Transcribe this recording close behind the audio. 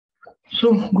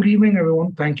So, good evening,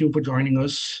 everyone. Thank you for joining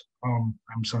us. I'm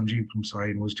Sanjeev from Sai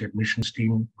University Admissions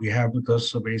Team. We have with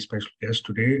us a very special guest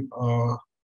today,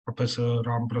 Professor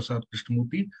Prasad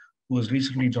Krishnamoorthy, who has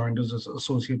recently joined us as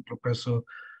Associate Professor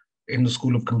in the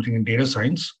School of Computing and Data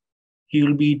Science. He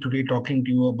will be today talking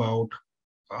to you about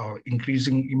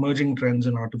increasing emerging trends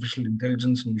in artificial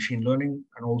intelligence and machine learning,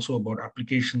 and also about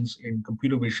applications in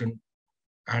computer vision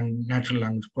and natural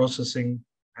language processing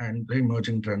and the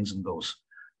emerging trends in those.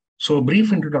 So, a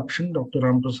brief introduction. Dr.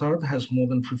 Prasad has more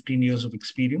than 15 years of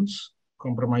experience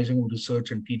compromising with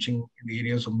research and teaching in the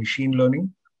areas of machine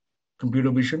learning, computer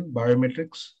vision,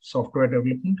 biometrics, software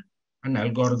development, and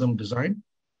algorithm design.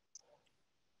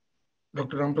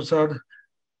 Dr. Prasad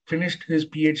finished his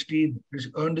PhD,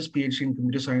 earned his PhD in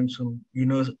computer science from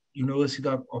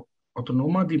Universidad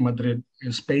Autónoma de Madrid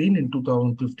in Spain in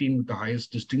 2015 with the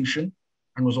highest distinction,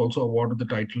 and was also awarded the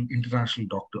title International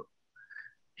Doctor.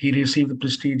 He received the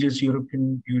prestigious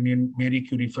European Union Marie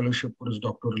Curie Fellowship for his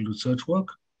doctoral research work.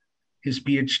 His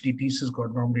PhD thesis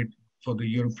got nominated for the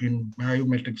European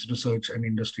Biometrics Research and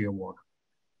Industry Award.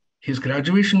 His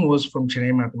graduation was from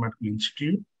Chennai Mathematical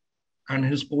Institute, and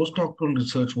his postdoctoral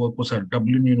research work was at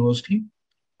Dublin University,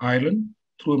 Ireland,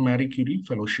 through a Marie Curie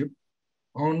Fellowship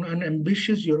on an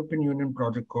ambitious European Union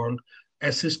project called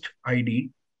Assist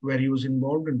ID, where he was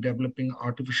involved in developing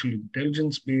artificial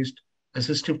intelligence-based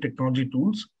assistive technology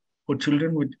tools for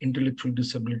children with intellectual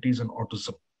disabilities and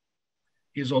autism.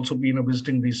 He has also been a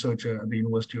visiting researcher at the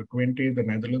University of Twente, the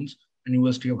Netherlands, and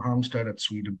University of Halmstad at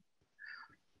Sweden.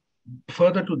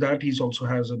 Further to that, he also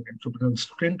has an entrepreneurial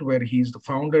stint where he is the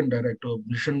founder and director of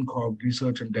Vision Corp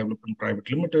Research and Development Private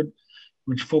Limited,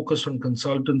 which focused on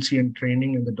consultancy and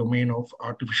training in the domain of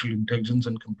artificial intelligence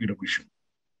and computer vision.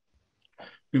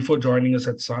 Before joining us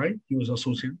at Sai, he was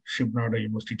associate Shiv Nada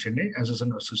University, Chennai, as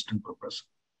an assistant professor.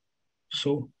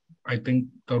 So I think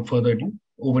without further ado,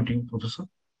 over to you, Professor.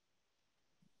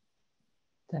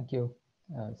 Thank you,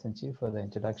 Sanjeev, for the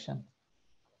introduction.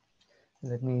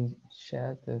 Let me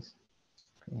share this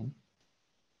screen.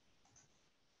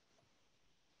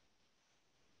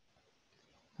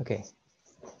 Okay.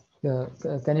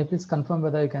 Can you please confirm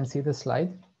whether you can see the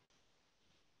slide?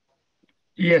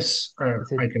 Yes,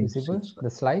 Is it I can visible, see the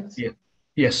slides? Yeah.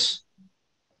 Yes.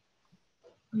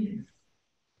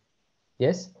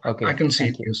 Yes? Okay. I can see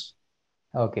Thank it, you. yes.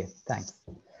 Okay, thanks.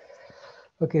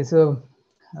 Okay, so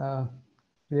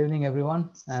good evening,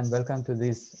 everyone, and welcome to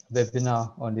this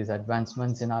webinar on these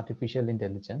advancements in artificial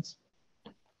intelligence.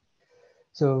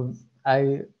 So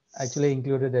I actually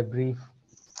included a brief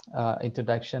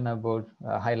introduction about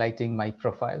highlighting my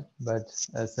profile, but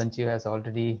Sanjeev has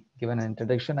already given an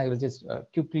introduction. I will just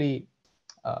quickly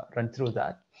run through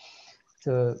that.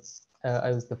 So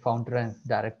I was the founder and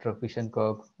director of Vision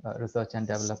Corp Research and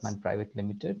Development Private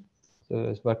Limited. So I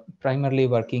was primarily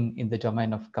working in the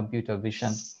domain of computer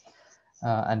vision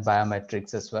and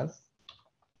biometrics as well.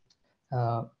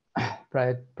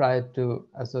 Prior to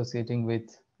associating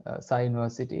with Sai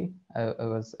University, I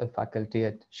was a faculty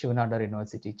at Shiv Nada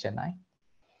University, Chennai.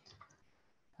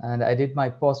 And I did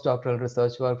my postdoctoral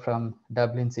research work from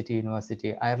Dublin City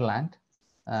University, Ireland,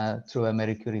 through a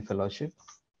Marie Curie Fellowship.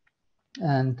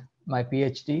 And my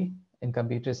PhD in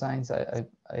computer science,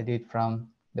 I did from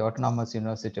the Autonomous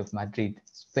University of Madrid,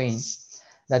 Spain.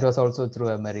 That was also through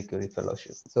a Marie Curie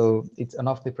Fellowship. So it's one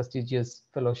of the prestigious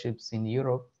fellowships in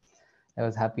Europe. I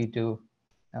was happy to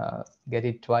get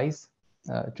it twice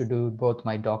to do both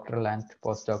my doctoral and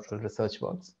postdoctoral research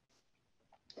works.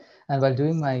 And while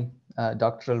doing my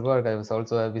doctoral work, I was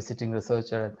also a visiting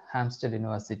researcher at Halmstad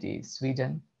University,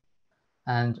 Sweden,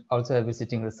 and also a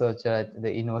visiting researcher at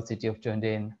the University of Twente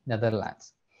in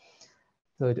Netherlands.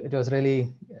 So it was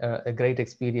really a great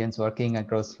experience working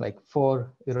across like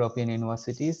 4 European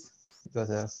universities. It was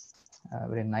a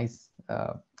very nice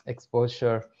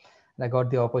exposure. And I got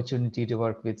the opportunity to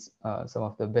work with some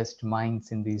of the best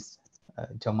minds in this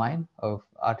domain of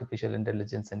artificial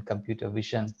intelligence and computer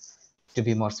vision, to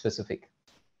be more specific.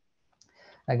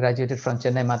 I graduated from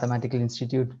Chennai Mathematical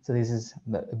Institute. So this is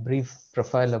a brief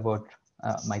profile about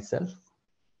myself.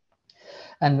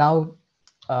 And now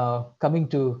coming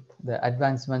to the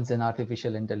advancements in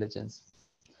artificial intelligence.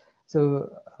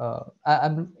 So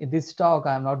in this talk,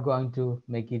 I'm not going to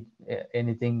make it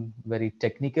anything very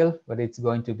technical, but it's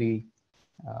going to be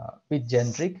a bit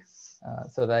generic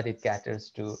so that it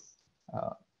caters to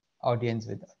audience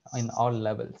in all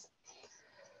levels.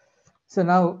 So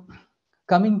now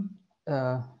coming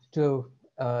to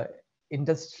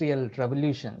industrial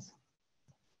revolutions,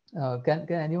 can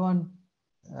anyone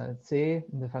say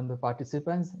from the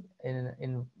participants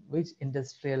in which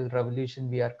industrial revolution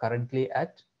we are currently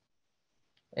at?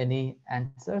 Any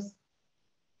answers?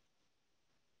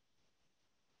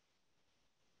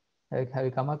 Have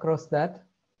you come across that?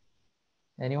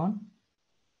 Anyone?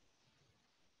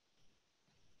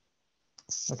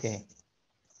 Okay.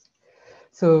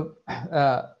 So,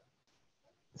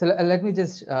 let me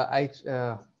just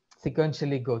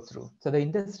sequentially go through. So the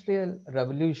Industrial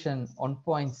Revolution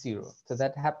 1.0. So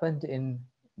that happened in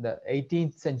the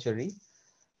 18th century.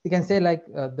 You can say like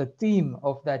the theme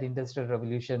of that Industrial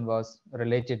Revolution was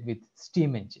related with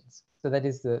steam engines. So that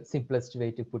is the simplest way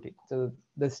to put it. So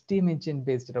the steam engine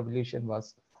based revolution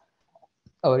was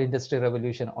our Industrial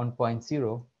Revolution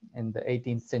 1.0 in the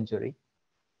 18th century.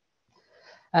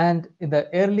 And in the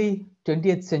early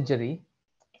 20th century,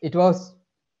 it was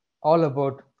all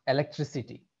about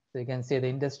electricity. So you can say the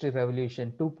Industrial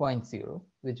Revolution 2.0,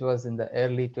 which was in the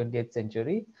early 20th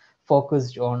century,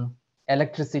 focused on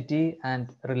electricity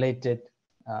and related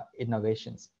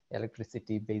innovations,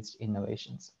 electricity-based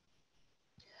innovations.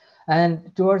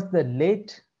 And towards the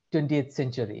late 20th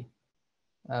century,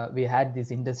 we had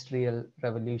this Industrial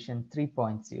Revolution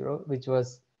 3.0, which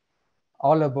was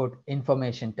all about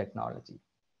information technology.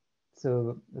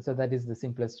 So that is the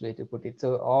simplest way to put it.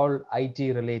 So all IT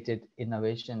related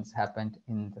innovations happened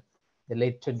in the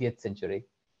late 20th century.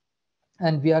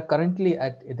 And we are currently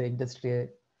at the Industrial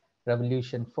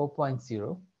Revolution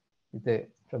 4.0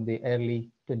 from the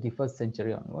early 21st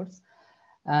century onwards.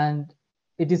 And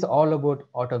it is all about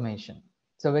automation.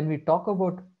 So when we talk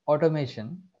about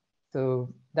automation,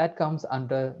 so that comes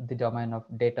under the domain of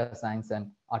data science and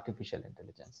artificial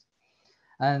intelligence.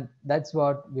 And that's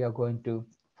what we are going to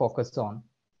focus on.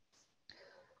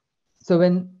 So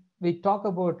when we talk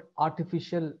about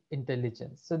artificial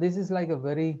intelligence, so this is like a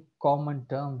very common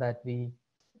term that we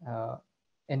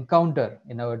encounter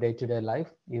in our day-to-day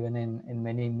life, even in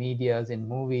many medias, in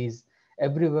movies,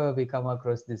 everywhere we come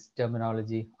across this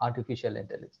terminology, artificial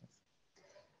intelligence.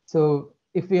 So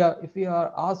if we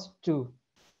are asked to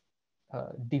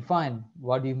define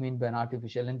what do you mean by an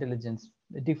artificial intelligence,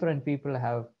 different people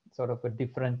have sort of a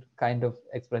different kind of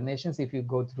explanations. If you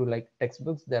go through like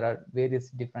textbooks, there are various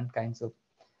different kinds of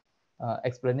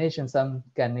explanations. Some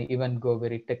can even go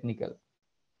very technical.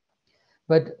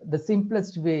 But the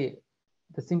simplest way,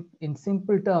 in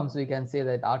simple terms, we can say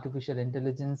that artificial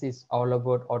intelligence is all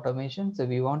about automation. So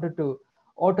we wanted to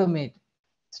automate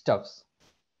stuffs.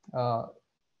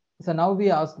 So now we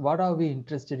ask, what are we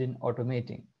interested in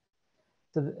automating?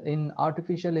 So in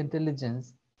artificial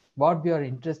intelligence, what we are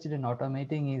interested in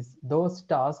automating is those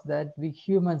tasks that we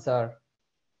humans are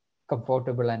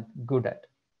comfortable and good at.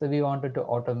 So we wanted to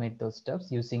automate those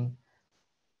steps using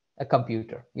a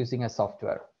computer, using a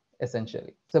software,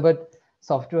 essentially. So, but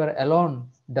software alone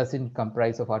doesn't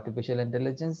comprise of artificial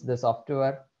intelligence. The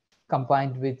software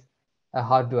combined with a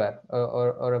hardware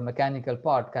or a mechanical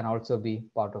part can also be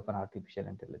part of an artificial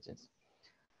intelligence.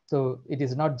 So it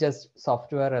is not just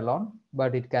software alone,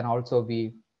 but it can also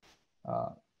be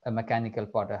a mechanical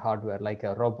part, a hardware like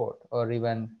a robot, or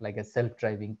even like a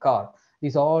self-driving car.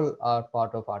 These all are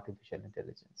part of artificial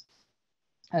intelligence.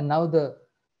 And now the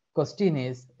question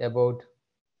is about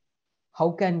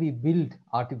how can we build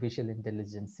artificial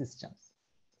intelligence systems?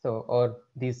 So, or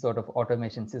these sort of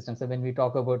automation systems. So when we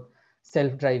talk about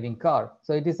self-driving car,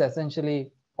 so it is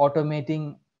essentially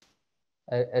automating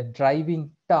a driving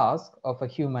task of a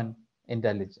human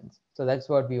intelligence. So that's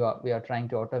what we are trying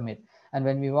to automate. And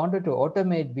when we wanted to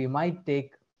automate, we might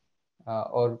take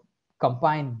or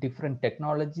combine different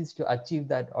technologies to achieve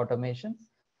that automation,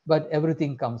 but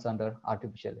everything comes under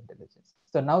artificial intelligence.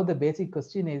 So now the basic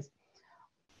question is,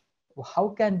 how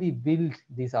can we build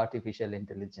these artificial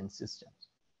intelligence systems?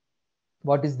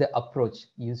 What is the approach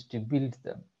used to build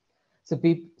them? So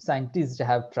scientists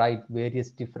have tried various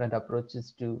different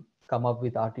approaches to come up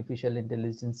with artificial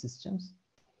intelligence systems.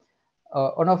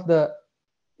 One of the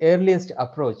earliest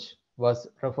approach was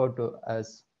referred to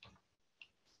as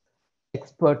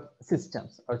expert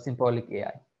systems or symbolic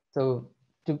AI. So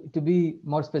to be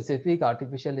more specific,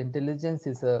 artificial intelligence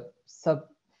is a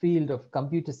subfield of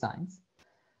computer science.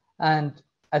 And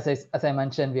as I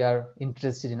mentioned, we are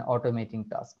interested in automating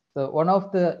tasks. So one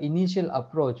of the initial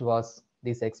approach was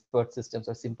these expert systems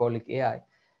or symbolic AI.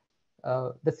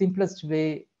 The simplest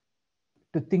way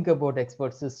to think about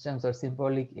expert systems or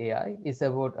symbolic AI is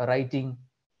about writing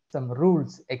some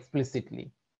rules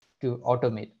explicitly to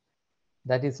automate.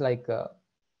 That is like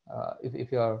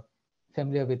if you are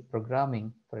familiar with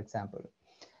programming, for example,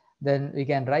 then we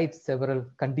can write several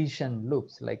condition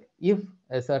loops. Like if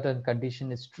a certain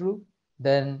condition is true,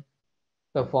 then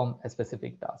perform a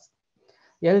specific task.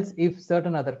 Else, if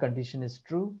certain other condition is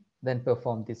true, then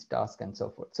perform this task and so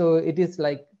forth. So it is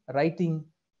like writing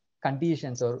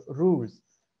conditions or rules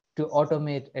to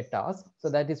automate a task. So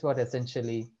that is what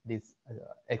essentially these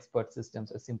expert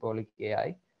systems or symbolic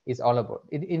AI is all about.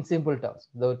 In simple terms,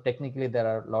 though technically there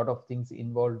are a lot of things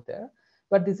involved there,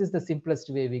 but this is the simplest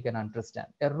way we can understand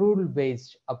a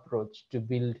rule-based approach to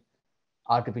build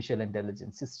artificial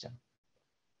intelligence system.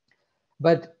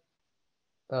 But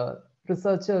uh,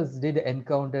 researchers did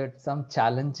encounter some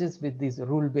challenges with this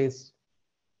rule-based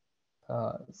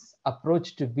uh,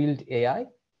 approach to build AI.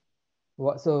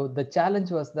 So the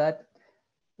challenge was that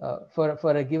for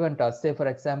a given task, say for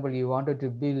example, you wanted to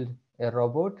build a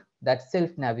robot that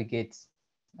self-navigates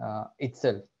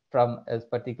itself from a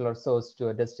particular source to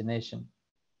a destination.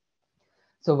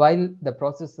 So while the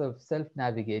process of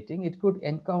self-navigating, it could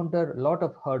encounter a lot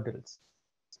of hurdles.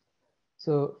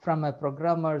 So from a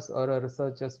programmer's or a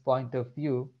researcher's point of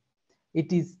view,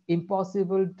 it is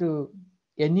impossible to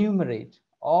enumerate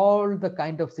all the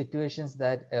kind of situations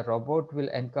that a robot will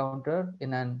encounter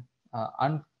in an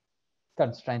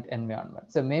unconstrained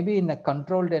environment. So maybe in a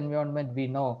controlled environment, we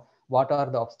know what are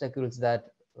the obstacles that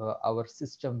our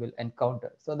system will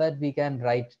encounter so that we can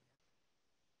write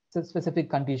specific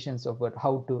conditions about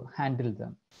how to handle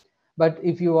them. But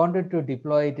if you wanted to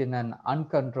deploy it in an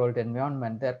uncontrolled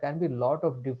environment, there can be a lot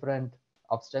of different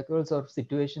obstacles or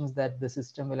situations that the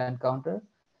system will encounter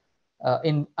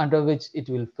under which it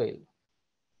will fail.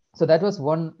 So that was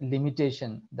one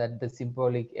limitation that the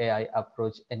symbolic AI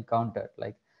approach encountered.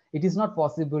 Like, it is not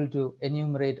possible to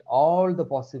enumerate all the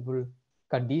possible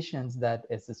conditions that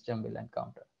a system will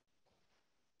encounter.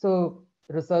 So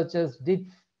researchers did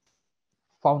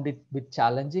found it a bit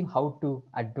challenging how to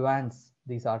advance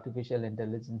these artificial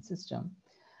intelligence system.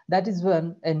 That is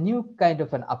when a new kind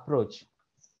of an approach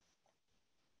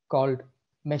called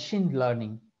machine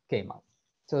learning came up.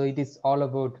 So it is all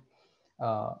about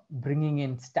bringing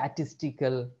in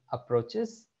statistical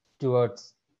approaches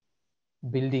towards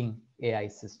building AI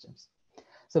systems.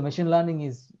 So machine learning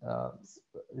it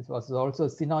was also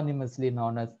synonymously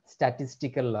known as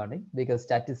statistical learning because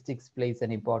statistics plays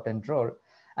an important role.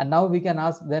 And now we can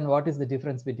ask then what is the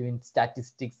difference between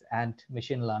statistics and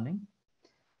machine learning?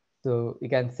 So we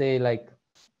can say like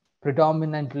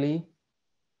predominantly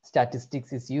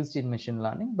statistics is used in machine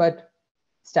learning, but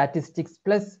statistics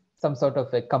plus some sort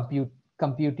of a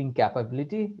computing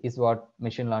capability is what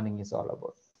machine learning is all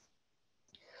about.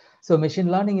 So machine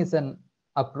learning is an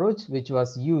approach which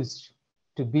was used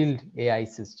to build AI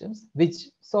systems, which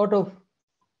sort of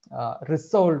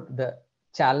resolved the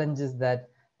challenges that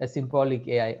a symbolic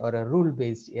AI or a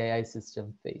rule-based AI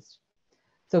system faced.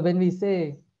 So when we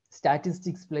say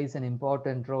statistics plays an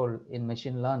important role in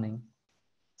machine learning,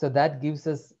 so that gives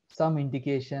us some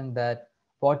indication that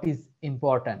what is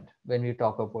important when we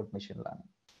talk about machine learning.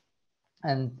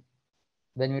 And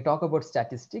when we talk about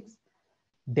statistics,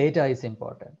 data is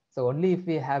important. So only if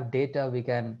we have data, we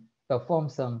can perform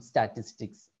some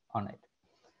statistics on it.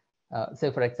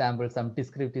 Say, for example, some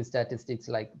descriptive statistics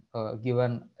like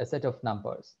given a set of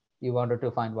numbers, you wanted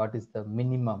to find what is the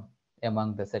minimum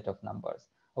among the set of numbers,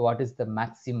 or what is the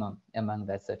maximum among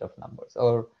that set of numbers,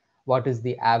 or what is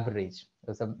the average,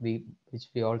 which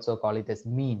we also call it as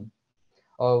mean,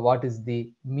 or what is the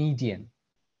median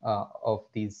of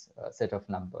these set of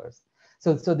numbers.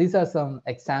 So these are some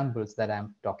examples that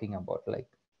I'm talking about, like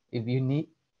if you need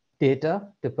data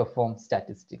to perform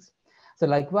statistics. So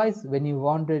likewise, when you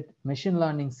wanted machine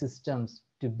learning systems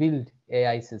to build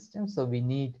AI systems, so we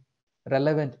need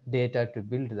relevant data to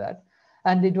build that.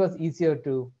 And it was easier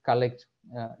to collect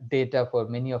data for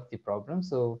many of the problems.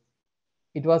 So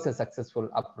it was a successful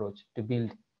approach to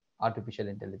build artificial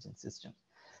intelligence systems.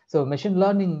 So machine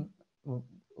learning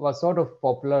was sort of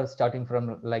popular starting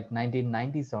from like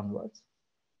 1990s onwards.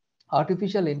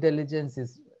 Artificial intelligence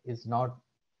is not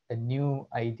a new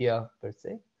idea per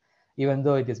se, even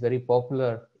though it is very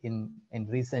popular in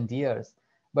recent years.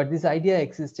 But this idea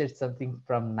existed something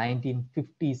from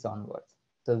 1950s onwards.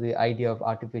 So the idea of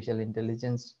artificial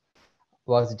intelligence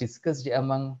was discussed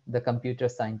among the computer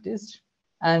scientists,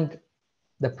 and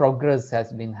the progress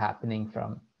has been happening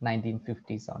from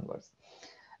 1950s onwards.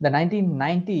 The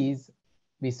 1990s,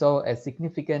 we saw a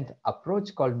significant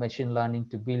approach called machine learning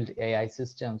to build AI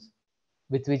systems,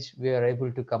 with which we are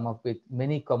able to come up with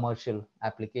many commercial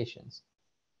applications.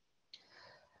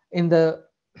 In the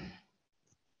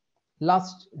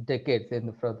last decades,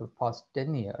 for the past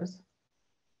 10 years,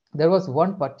 there was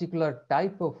one particular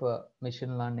type of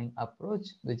machine learning approach,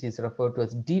 which is referred to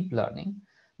as deep learning,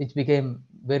 which became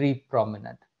very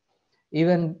prominent.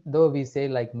 Even though we say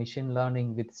like machine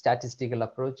learning with statistical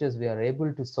approaches, we are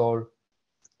able to solve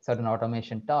certain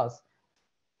automation tasks,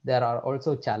 there are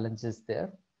also challenges there,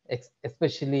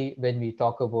 especially when we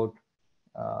talk about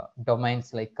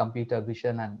domains like computer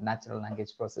vision and natural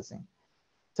language processing.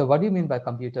 So what do you mean by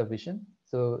computer vision?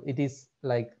 So it is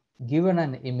like, given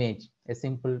an image, a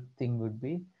simple thing would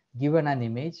be, given an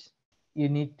image, you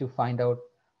need to find out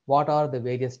what are the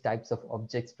various types of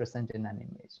objects present in an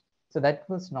image. So that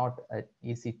was not an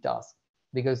easy task,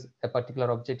 because a particular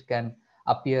object can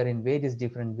appear in various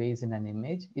different ways in an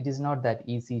image. It is not that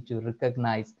easy to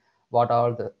recognize what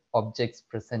are the objects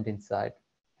present inside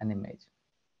an image.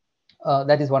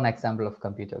 That is one example of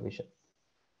computer vision.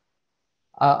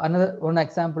 Another one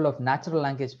example of natural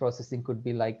language processing could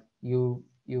be like, you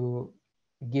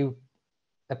give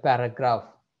a paragraph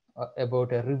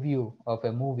about a review of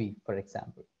a movie, for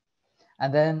example,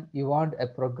 and then you want a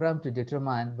program to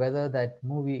determine whether that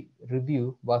movie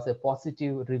review was a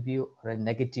positive review or a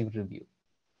negative review.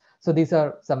 So these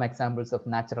are some examples of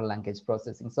natural language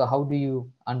processing. So how do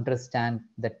you understand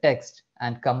the text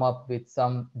and come up with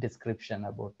some description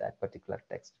about that particular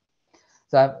text?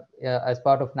 So as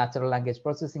part of natural language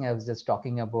processing, I was just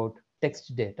talking about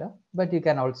text data, but you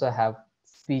can also have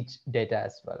speech data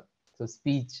as well. So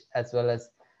speech as well as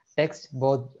text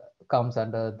both comes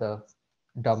under the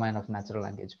domain of natural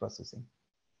language processing.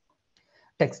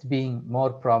 Text being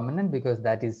more prominent because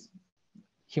that is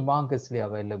humongously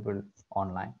available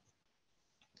online.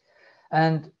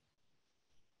 And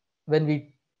when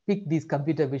we pick these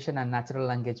computer vision and natural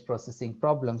language processing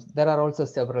problems, there are also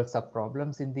several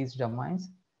sub-problems in these domains.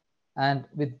 And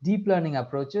with deep learning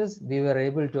approaches, we were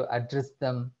able to address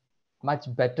them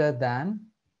much better than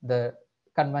the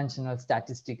conventional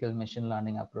statistical machine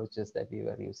learning approaches that we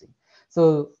were using.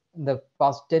 So in the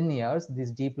past 10 years,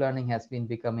 this deep learning has been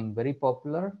becoming very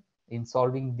popular in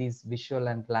solving these visual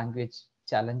and language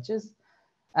challenges.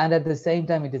 And at the same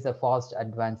time, it is a fast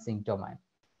advancing domain.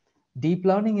 Deep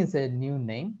learning is a new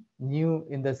name, new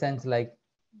in the sense like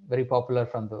very popular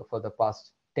for the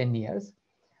past 10 years.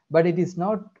 But it is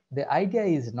not, the idea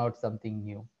is not something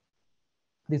new.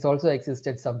 This also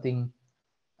existed something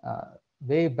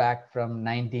way back from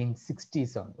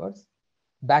 1960s onwards.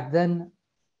 Back then,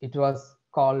 it was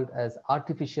called as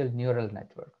artificial neural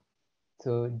network.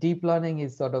 So deep learning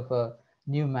is sort of a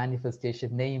new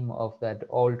manifestation name of that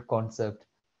old concept,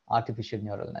 artificial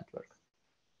neural network.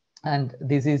 And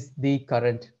this is the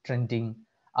current trending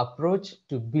approach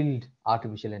to build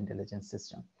artificial intelligence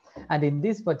system. And in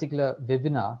this particular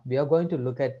webinar, we are going to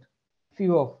look at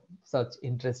few of such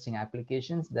interesting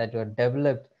applications that were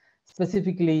developed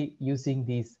specifically using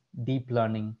this deep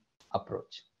learning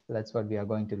approach. So that's what we are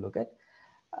going to look at,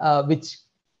 which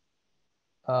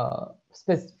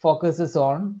focuses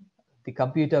on the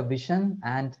computer vision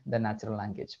and the natural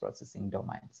language processing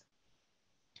domains.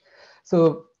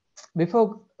 So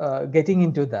before getting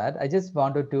into that, I just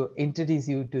wanted to introduce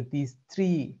you to these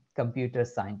three computer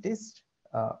scientists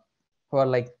who are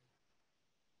like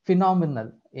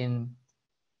phenomenal in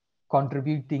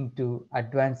contributing to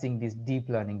advancing this deep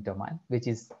learning domain, which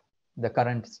is the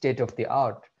current state of the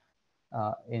art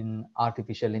in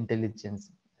artificial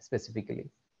intelligence specifically.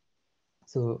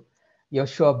 So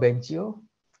Yoshua Bengio,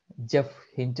 Jeff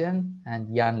Hinton,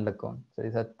 and Jan LeCun. So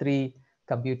these are three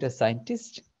computer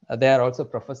scientists. They are also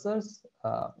professors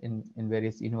in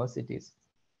various universities.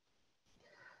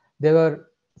 They were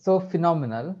so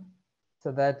phenomenal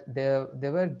so that they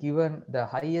were given the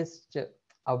highest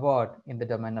award in the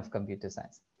domain of computer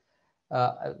science.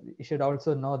 You should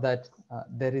also know that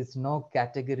there is no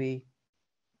category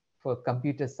for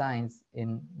computer science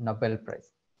in Nobel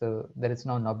Prize. So there is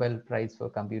no Nobel Prize for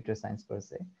computer science per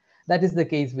se. That is the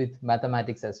case with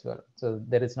mathematics as well. So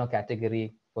there is no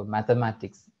category for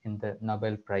mathematics in the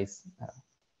Nobel Prize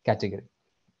category.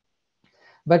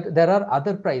 But there are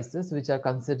other prizes which are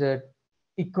considered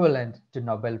equivalent to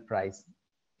Nobel Prize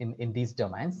in these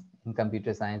domains, in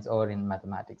computer science or in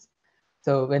mathematics.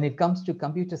 So when it comes to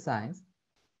computer science,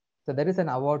 so there is an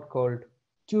award called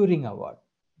Turing Award,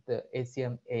 the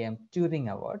ACM-AM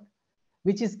Turing Award,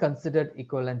 which is considered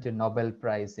equivalent to Nobel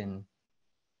Prize in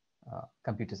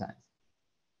computer science.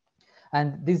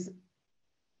 And this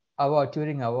award,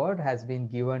 Turing Award, has been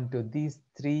given to these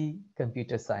three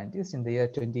computer scientists in the year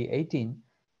 2018,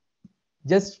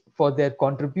 just for their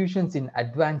contributions in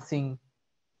advancing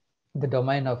the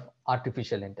domain of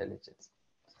artificial intelligence.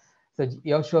 So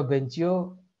Yoshua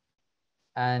Bengio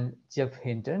and Jeff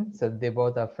Hinton, so they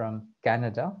both are from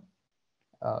Canada.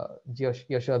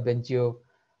 Yoshua Bengio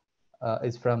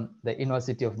is from the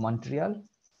University of Montreal,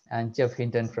 and Jeff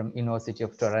Hinton from University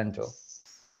of Toronto.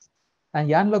 And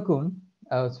Jan LeCun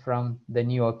is from the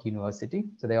New York University.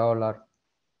 So they all are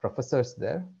professors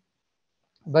there,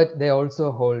 but they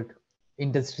also hold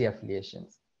industry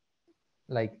affiliations.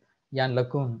 Like Jan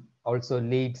LeCun also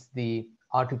leads the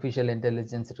artificial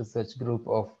intelligence research group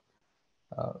of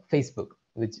Facebook,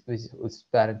 whose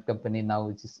parent company now,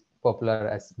 which is popular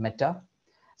as Meta.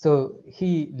 So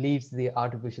he leads the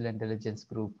artificial intelligence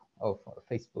group of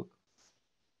Facebook.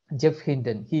 Jeff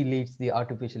Hinton, he leads the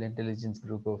artificial intelligence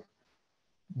group of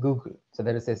Google. So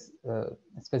there is a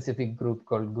specific group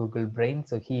called Google Brain.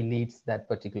 So he leads that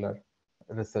particular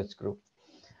research group.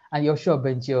 And Yoshua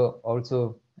Bengio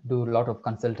also do a lot of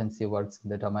consultancy works in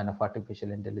the domain of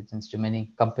artificial intelligence to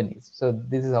many companies. So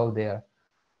this is how they are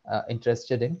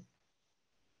interested in.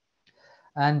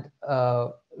 And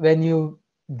when you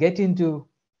get into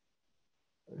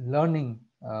learning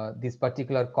this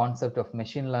particular concept of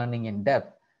machine learning in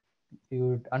depth, you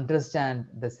would understand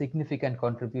the significant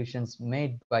contributions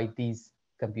made by these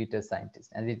computer scientists,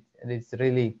 and it's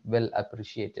really well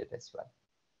appreciated as well.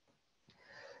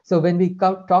 So when we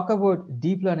talk about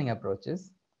deep learning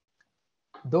approaches,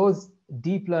 those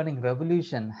deep learning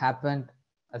revolution happened,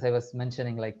 as I was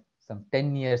mentioning, like some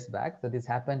 10 years back. So this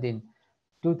happened in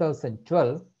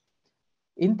 2012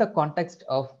 in the context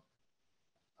of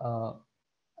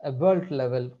a world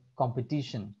level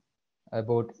competition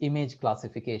about image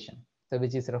classification, so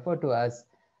which is referred to as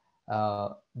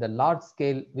the large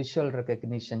scale visual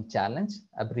recognition challenge,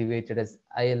 abbreviated as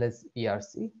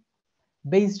ILS-VRC,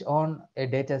 based on a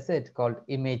data set called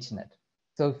ImageNet.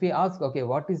 So if we ask, okay,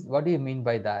 what do you mean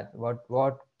by that?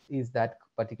 What is that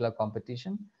particular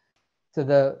competition? So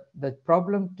the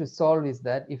problem to solve is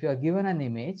that if you are given an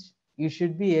image, you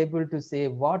should be able to say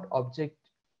what object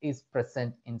is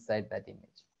present inside that image.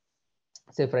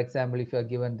 Say, for example, if you are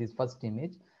given this first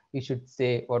image, you should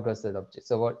say what was that object.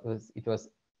 So it was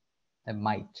a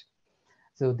mite.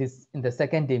 So this, in the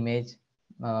second image,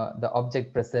 the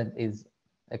object present is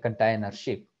a container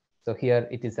ship. So here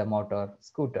it is a motor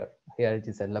scooter. Here it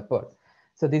is a leopard.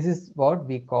 So this is what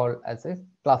we call as a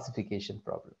classification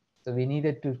problem. So we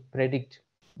needed to predict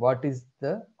what is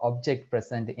the object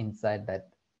present inside that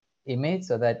image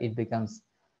so that it becomes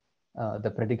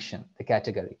the prediction, the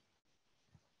category.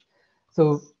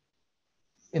 So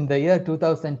in the year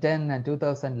 2010 and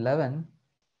 2011,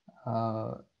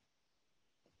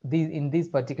 in this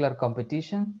particular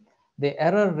competition, the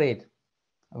error rate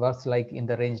was like in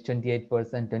the range 28%,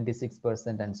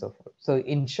 26%, and so forth. So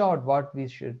in short, what we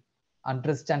should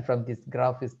understand from this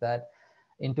graph is that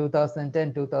in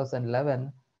 2010,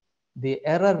 2011, the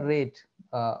error rate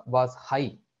was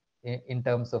high in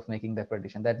terms of making the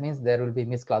prediction. That means there will be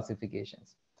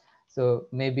misclassifications. So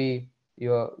maybe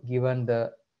you're given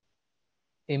the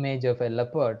image of a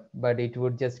leopard, but it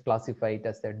would just classify it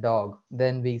as a dog.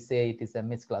 Then we say it is a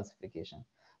misclassification.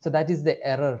 So that is the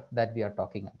error that we are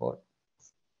talking about.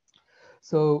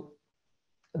 So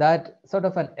that sort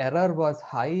of an error was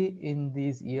high in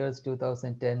these years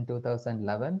 2010,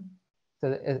 2011.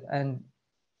 So, and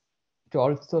to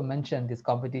also mention, this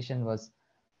competition was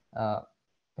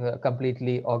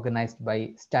completely organized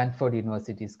by Stanford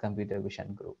University's computer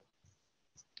vision group.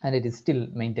 And it is still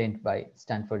maintained by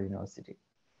Stanford University.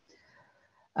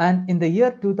 And in the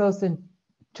year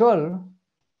 2012,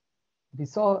 we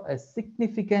saw a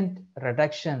significant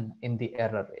reduction in the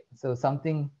error rate. So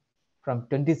something from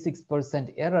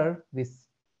 26% error, we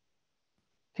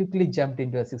quickly jumped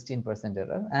into a 16%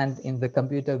 error. And in the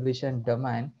computer vision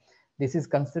domain, this is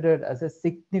considered as a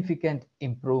significant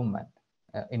improvement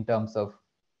in terms of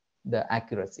the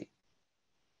accuracy.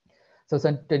 So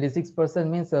 26%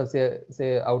 means,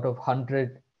 say out of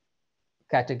 100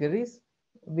 categories,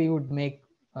 we would make,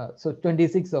 so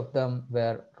 26 of them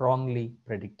were wrongly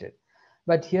predicted.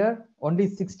 But here, only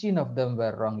 16 of them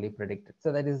were wrongly predicted.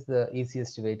 So that is the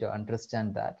easiest way to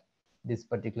understand that, this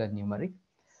particular numeric.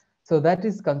 So that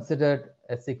is considered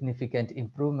a significant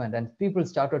improvement. And people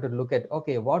started to look at,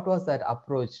 okay, what was that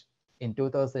approach in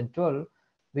 2012,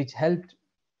 which helped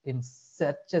in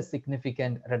such a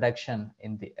significant reduction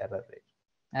in the error rate?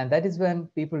 And that is when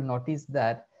people noticed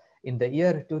that in the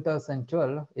year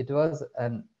 2012, it was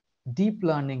a deep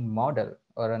learning model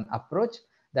or an approach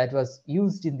that was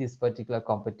used in this particular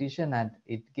competition, and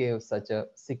it gave such a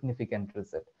significant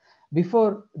result.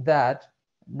 Before that,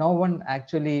 no one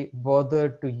actually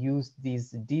bothered to use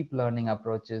these deep learning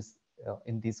approaches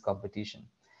in this competition.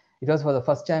 It was for the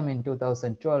first time in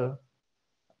 2012,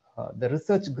 the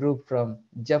research group from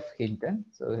Jeff Hinton,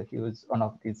 so he was one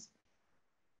of these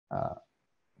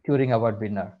Turing Award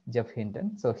winner, Jeff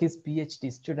Hinton. So his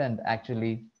PhD student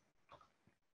actually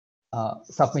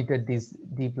submitted this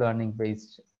deep learning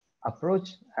based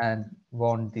approach and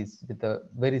won this with a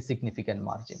very significant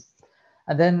margin.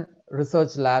 And then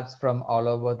research labs from all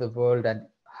over the world and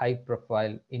high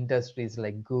profile industries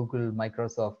like Google,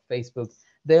 Microsoft, Facebook,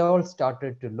 they all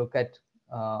started to look at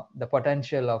the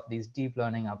potential of this deep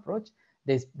learning approach,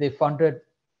 they funded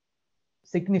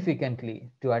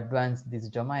significantly to advance this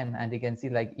domain. And you can see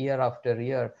like year after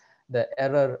year, the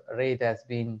error rate has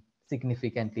been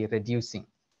significantly reducing.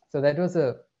 So that was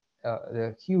a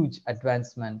huge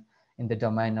advancement in the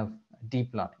domain of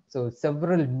deep learning. So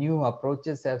several new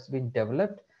approaches have been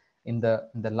developed in the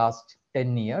last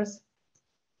 10 years.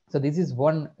 So this is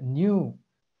one new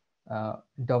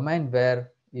domain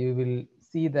where you will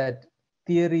see that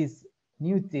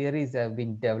new theories have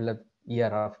been developed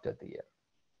year after the year.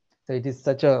 So it is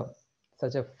such a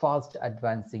fast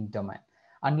advancing domain.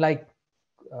 Unlike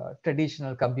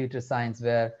traditional computer science,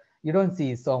 where you don't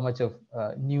see so much of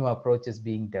new approaches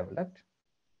being developed,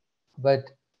 but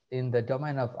in the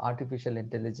domain of artificial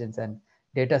intelligence and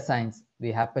data science,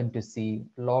 we happen to see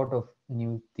a lot of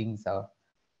new things are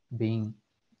being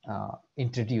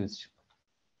introduced.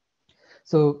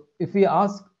 So if we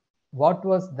ask what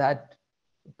was that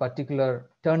particular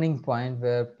turning point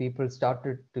where people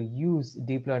started to use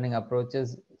deep learning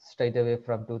approaches straight away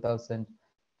from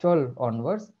 2012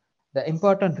 onwards, the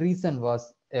important reason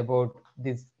was about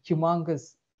this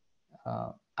humongous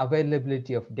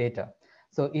availability of data.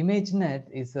 So ImageNet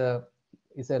is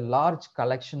a large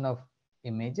collection of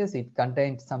images. It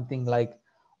contains something like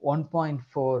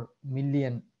 1.4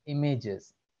 million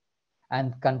images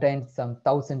and contains some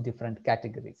 1,000 different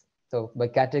categories. So by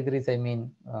categories, I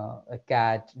mean a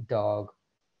cat, dog,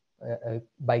 a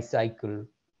bicycle,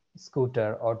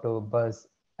 scooter, auto, bus,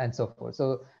 and so forth.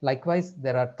 So likewise,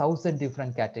 there are 1,000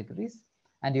 different categories,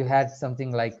 and you had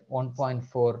something like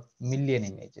 1.4 million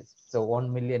images. So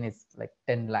 1 million is like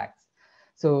 10 lakhs.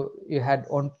 So you had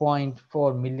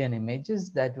 1.4 million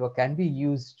images that can be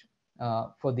used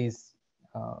for these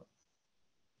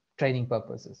training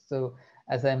purposes. So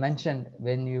as I mentioned,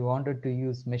 when you wanted to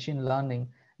use machine learning,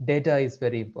 data is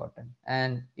very important.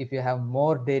 And if you have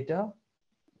more data,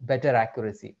 better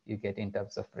accuracy you get in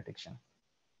terms of prediction.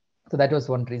 So that was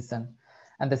one reason.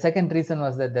 And the second reason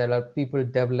was that there are people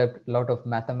developed a lot of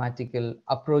mathematical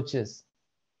approaches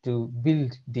to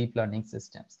build deep learning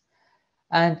systems.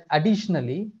 And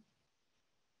additionally,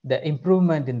 the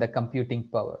improvement in the computing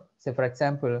power. So for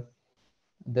example,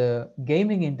 the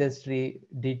gaming industry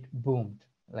did boomed.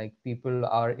 Like people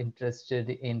are interested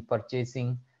in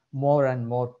purchasing more and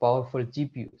more powerful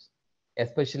GPUs,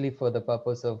 especially for the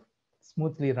purpose of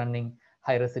smoothly running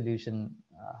high resolution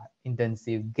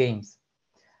intensive games.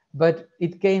 But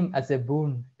it came as a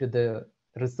boon to the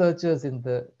researchers in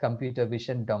the computer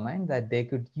vision domain that they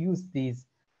could use these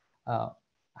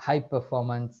high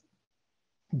performance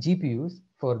GPUs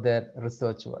for their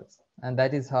research works. And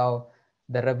that is how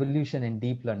the revolution in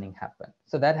deep learning happened.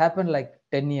 So that happened like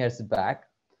 10 years back.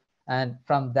 And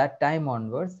from that time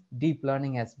onwards, deep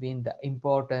learning has been the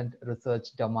important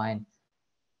research domain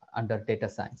under data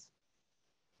science.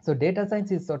 So data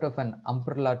science is sort of an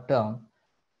umbrella term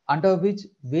under which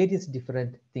various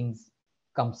different things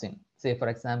comes in. Say, for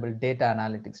example, data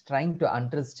analytics, trying to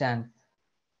understand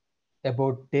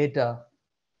about data,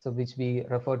 so which we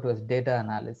refer to as data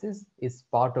analysis, is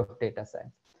part of data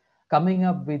science. Coming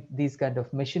up with these kind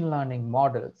of machine learning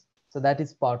models, so that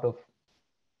is part of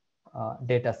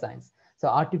data science. So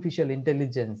artificial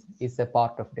intelligence is a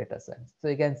part of data science. So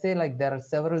you can say like there are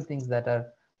several things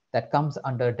that comes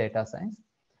under data science.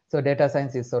 So data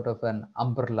science is sort of an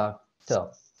umbrella term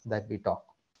that we talk.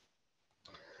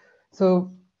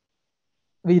 So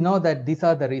we know that these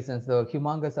are the reasons: the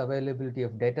humongous availability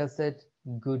of data set,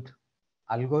 good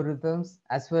algorithms,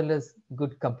 as well as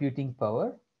good computing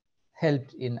power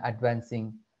helped in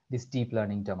advancing this deep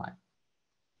learning domain.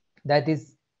 That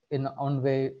is in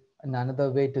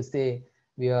another way to say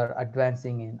we are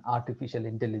advancing in artificial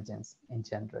intelligence in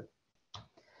general.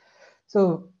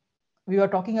 So we were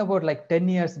talking about like 10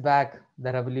 years back,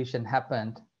 the revolution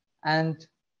happened. And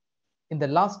in the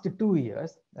last 2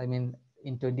 years, I mean,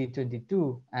 in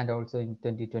 2022 and also in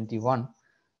 2021,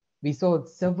 we saw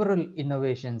several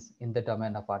innovations in the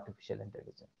domain of artificial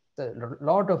intelligence. So a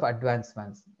lot of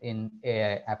advancements in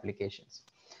AI applications.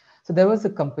 So there was a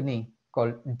company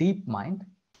called DeepMind,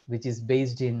 which is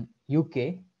based in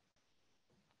UK,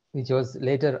 which was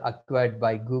later acquired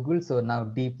by Google. So now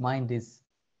DeepMind is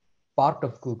part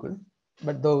of Google,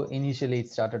 but though initially it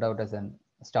started out as a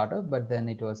startup, but then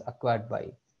it was acquired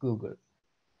by Google.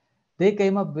 They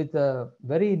came up with a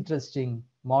very interesting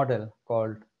model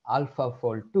called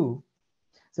AlphaFold 2.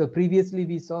 So previously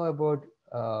we saw about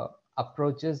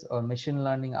approaches or machine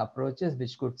learning approaches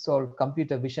which could solve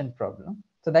computer vision problem.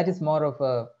 So that is more of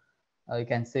a, you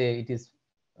can say it is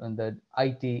in the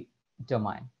IT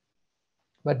domain.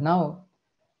 But now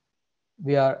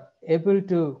we are able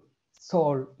to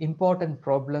solve important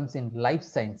problems in life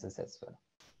sciences as well.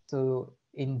 So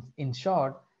in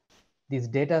short, these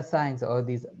data science or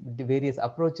these various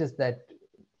approaches that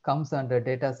comes under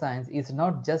data science is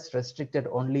not just restricted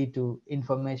only to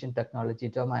information technology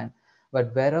domain,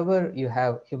 but wherever you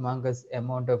have humongous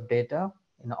amount of data,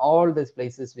 in all these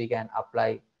places we can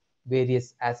apply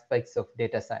various aspects of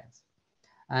data science.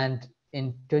 And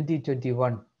in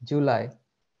 2021 July,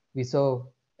 we saw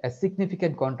a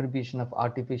significant contribution of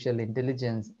artificial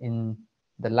intelligence in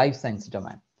the life science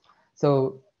domain.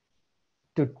 So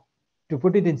to, to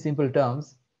put it in simple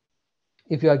terms,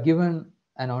 if you are given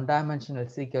an on-dimensional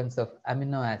sequence of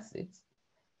amino acids,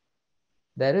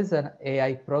 there is an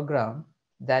AI program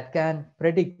that can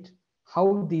predict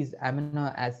how these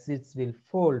amino acids will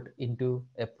fold into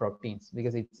a proteins,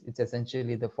 because it's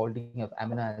essentially the folding of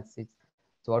amino acids.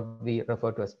 So what we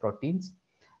refer to as proteins.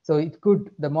 So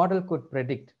the model could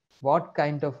predict what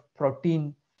kind of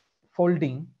protein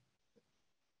folding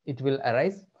it will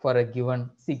arise for a given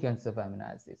sequence of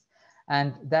amino acids.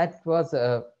 And that was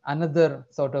another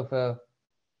sort of a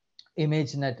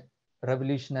ImageNet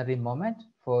revolutionary moment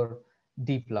for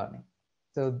deep learning.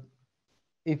 So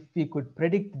if we could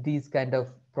predict these kind of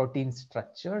protein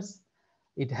structures,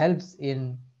 it helps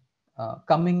in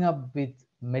coming up with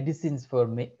medicines for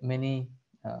many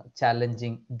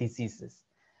challenging diseases.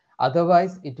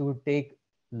 Otherwise, it would take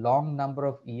long number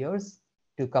of years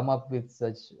to come up with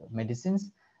such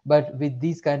medicines. But with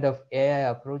these kind of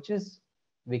AI approaches,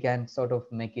 we can sort of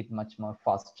make it much more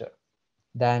faster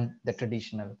than the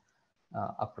traditional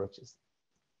approaches.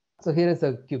 So here is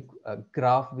a quick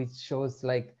graph which shows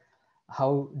like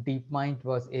how DeepMind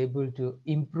was able to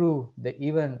improve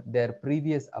even their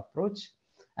previous approach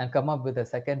and come up with a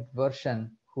second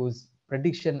version whose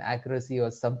prediction accuracy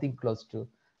was something close to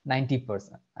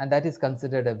 90%. And that is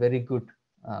considered a very good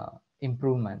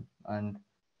improvement and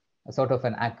a sort of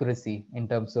an accuracy in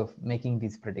terms of making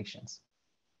these predictions.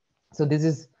 So this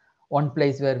is one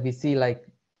place where we see like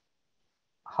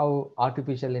how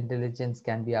artificial intelligence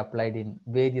can be applied in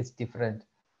various different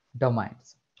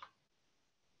domains.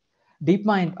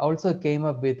 DeepMind also came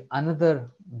up with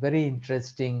another very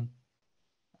interesting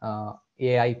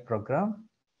AI program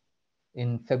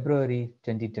in February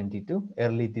 2022,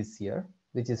 early this year,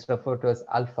 which is referred to as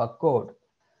AlphaCode.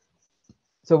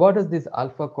 So what does this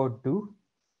AlphaCode do?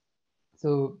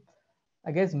 So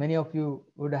I guess many of you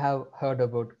would have heard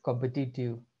about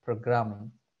competitive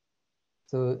programming.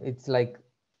 So it's like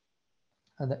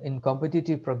in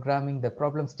competitive programming, the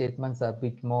problem statements are a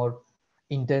bit more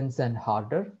intense and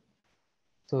harder.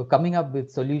 So coming up with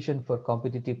solution for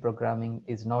competitive programming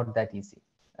is not that easy.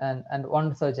 And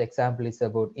one such example is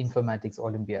about informatics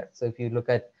Olympiad. So if you look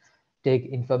at,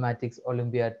 take informatics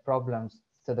Olympiad problems,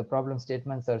 so the problem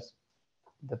statement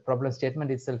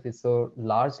itself is so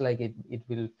large, like it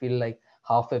will feel like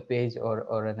half a page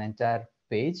or an entire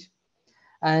page.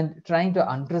 And trying to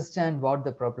understand what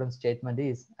the problem statement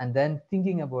is and then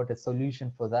thinking about a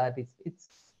solution for that,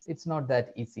 it's not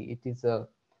that easy. It is a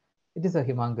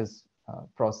humongous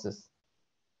process.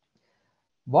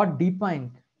 What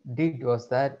DeepMind did was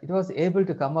that it was able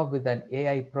to come up with an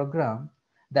AI program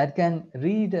that can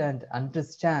read and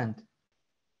understand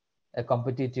a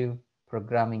competitive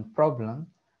programming problem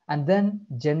and then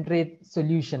generate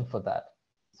solution for that.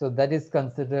 So that is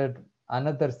considered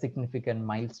another significant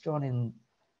milestone in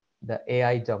the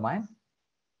AI domain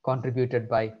contributed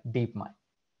by DeepMind.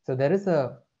 So there is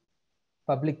a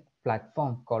public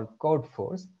platform called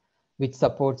Codeforce, which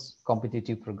supports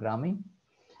competitive programming.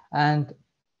 And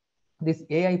this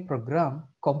AI program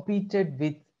competed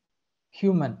with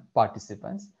human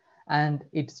participants, and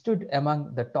it stood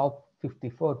among the top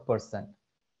 54%.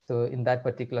 So in that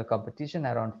particular competition,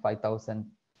 around 5,000,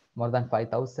 more than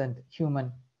 5,000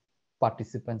 human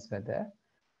participants were there.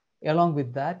 Along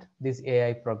with that, this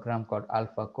AI program called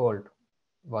AlphaCode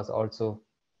was also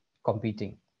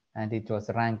competing, and it was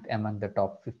ranked among the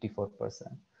top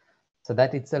 54%. So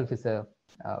that itself is a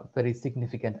very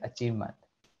significant achievement.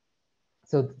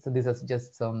 So this is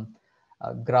just some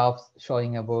graphs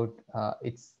showing about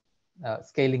its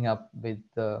scaling up with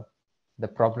the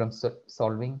problem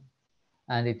solving,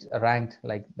 and it ranked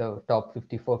like the top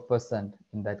 54%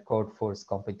 in that Codeforce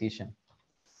competition.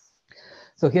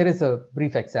 So here is a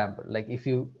brief example. Like if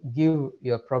you give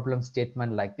your problem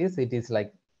statement like this, it is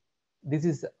like, this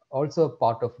is also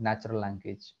part of natural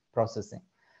language processing.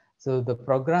 So the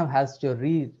program has to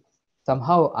read,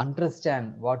 somehow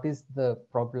understand what is the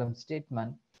problem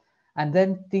statement, and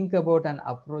then think about an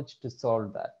approach to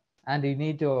solve that. And you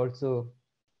need to also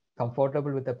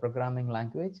comfortable with the programming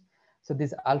language. So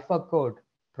this AlphaCode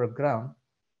program,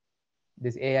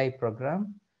 this AI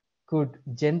program, could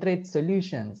generate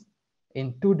solutions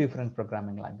in two different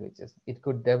programming languages. It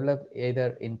could develop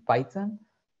either in Python,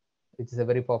 which is a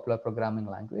very popular programming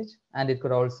language, and it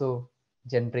could also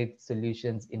generate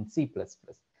solutions in C++.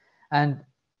 And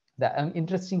the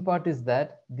interesting part is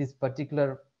that this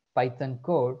particular Python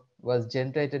code was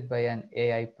generated by an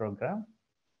AI program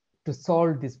to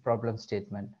solve this problem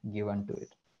statement given to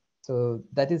it. So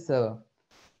that is a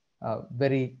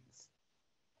very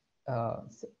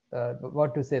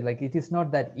what to say, like it is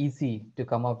not that easy to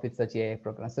come up with such AI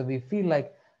programs. So we feel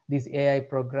like these AI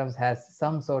programs has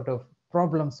some sort of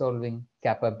problem solving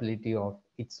capability of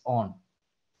its own.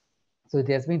 So it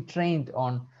has been trained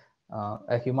on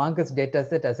a humongous data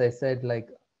set, as I said, like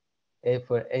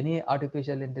for any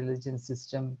artificial intelligence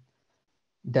system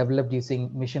developed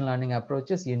using machine learning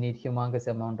approaches, you need humongous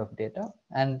amount of data.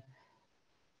 And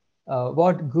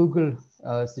what Google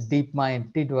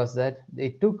DeepMind did was that they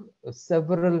took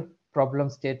several problem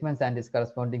statements and its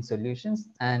corresponding solutions,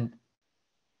 and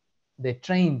they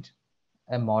trained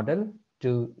a model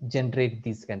to generate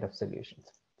these kind of solutions.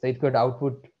 So it could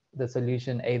output the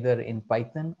solution either in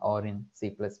Python or in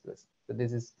C++. So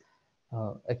this is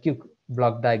a quick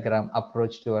block diagram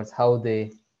approach towards how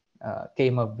they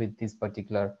came up with this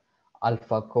particular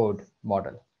alpha code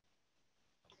model.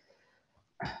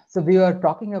 So we are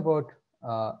talking about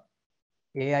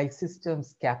AI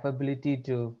systems' capability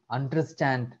to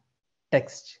understand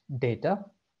text data.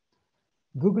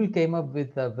 Google came up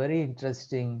with a very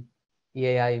interesting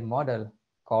AI model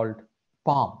called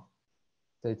PaLM.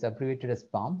 So it's abbreviated as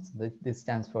PaLM. This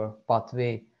stands for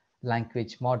Pathway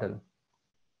Language Model,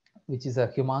 which is a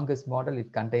humongous model.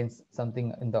 It contains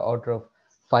something in the order of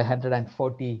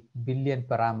 540 billion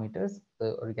parameters,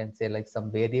 or you can say like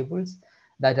some variables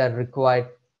that are required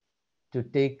to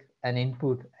take an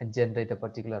input and generate a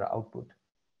particular output.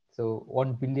 So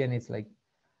 1 billion is like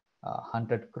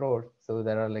 100 crore. So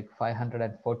there are like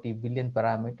 540 billion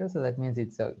parameters. So that means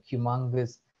it's a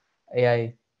humongous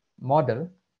AI model.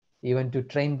 Even to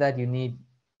train that, you need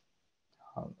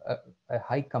a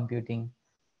high computing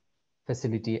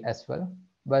facility as well.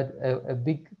 But a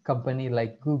big company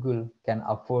like Google can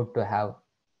afford to have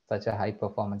such a high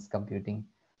performance computing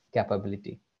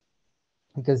capability,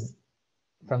 because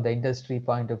from the industry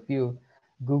point of view,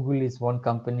 Google is one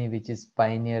company which is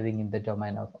pioneering in the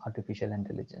domain of artificial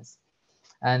intelligence.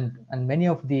 And many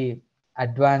of the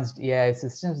advanced AI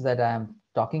systems that I am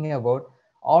talking about,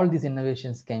 all these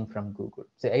innovations came from Google.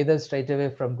 So either straight away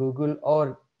from Google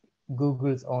or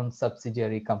Google's own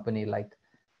subsidiary company like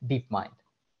DeepMind.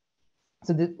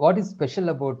 So what is special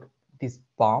about this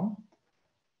PaLM,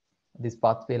 this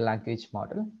pathway language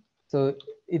model? So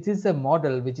it is a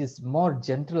model which is more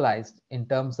generalized in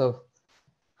terms of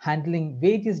handling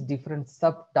various different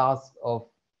subtasks of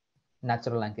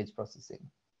natural language processing.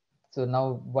 So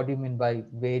now what do you mean by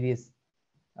various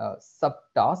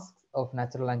subtasks of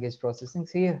natural language processing?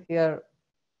 So here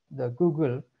the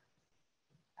Google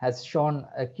has shown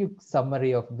a quick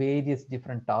summary of various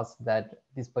different tasks that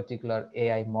this particular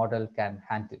AI model can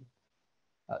handle.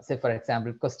 Say, for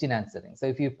example, question answering. So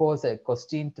if you pose a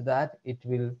question to that, it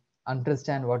will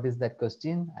understand what is that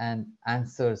question and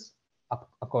answers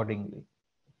accordingly.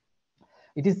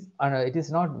 It is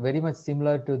not very much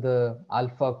similar to the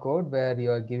alpha code where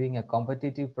you are giving a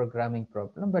competitive programming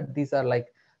problem, but these are like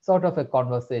sort of a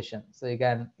conversation. So you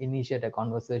can initiate a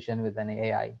conversation with an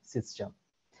AI system.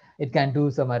 It can do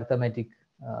some arithmetics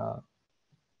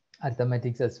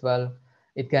as well.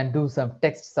 It can do some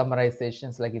text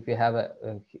summarizations, like if you have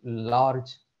a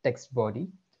large text body,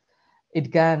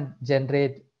 it can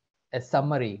generate a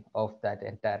summary of that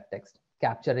entire text,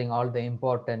 capturing all the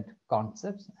important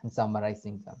concepts and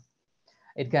summarizing them.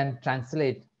 It can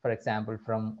translate, for example,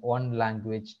 from one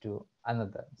language to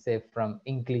another, say from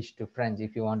English to French.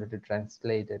 If you wanted to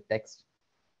translate a text,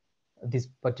 this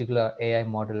particular AI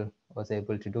model was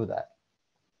able to do that.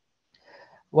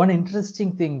 One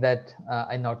interesting thing that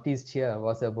I noticed here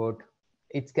was about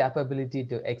its capability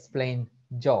to explain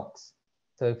jokes.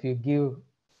 So if you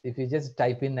just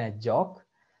type in a joke,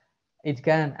 it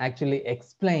can actually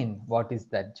explain what is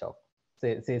that joke.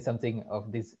 Say something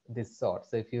of this sort.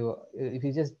 So if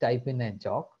you just type in a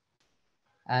joke,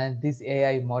 and this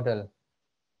AI model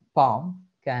PaLM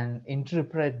can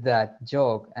interpret that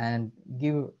joke and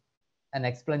give an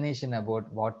explanation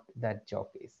about what that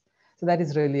joke is. So that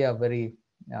is really a very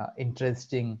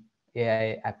interesting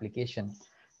AI application,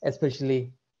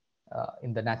 especially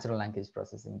in the natural language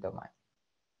processing domain.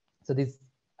 So this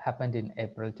happened in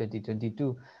April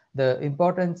 2022. The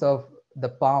importance of the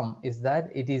PaLM is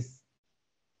that this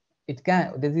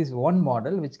is one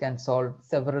model which can solve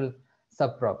several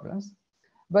sub-problems,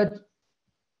 but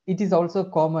it is also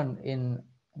common in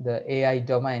the AI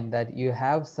domain that you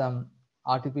have some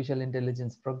artificial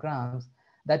intelligence programs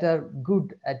that are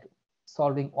good at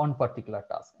solving one particular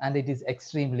task, and it is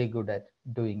extremely good at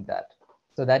doing that.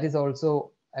 So that is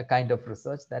also a kind of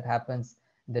research that happens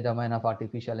in the domain of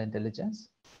artificial intelligence.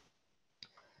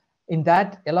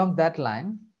 Along that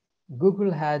line,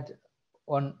 Google had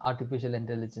one artificial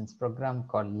intelligence program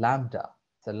called Lambda.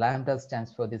 So Lambda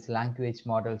stands for this language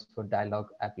models for dialogue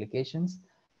applications,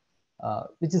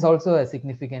 which is also a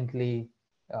significantly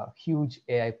huge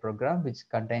AI program, which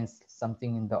contains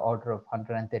something in the order of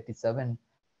 137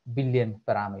 billion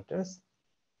parameters.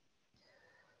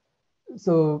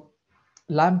 So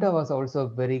Lambda was also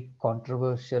very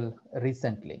controversial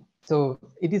recently. So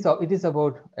it is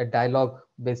about a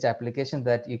dialogue-based application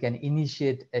that you can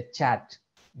initiate a chat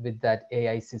with that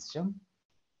AI system,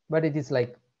 but it is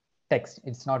like text.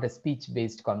 It's not a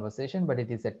speech-based conversation, but it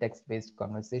is a text-based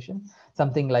conversation,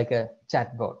 something like a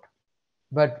chatbot,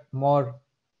 but more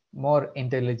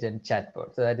intelligent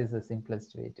chatbot. So that is the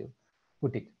simplest way to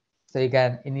put it. So you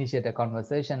can initiate a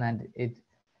conversation, and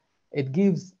it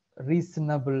gives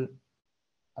reasonable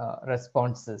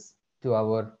responses to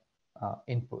our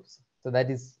inputs. So that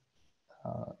is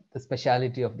the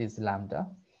speciality of this Lambda.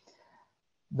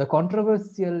 The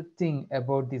controversial thing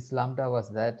about this Lambda was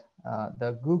that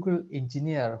the Google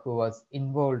engineer who was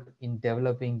involved in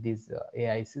developing this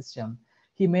AI system,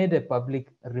 he made a public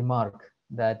remark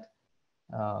that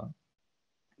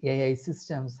AI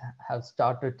systems have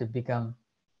started to become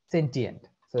sentient.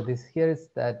 So here is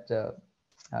that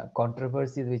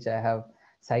controversy which I have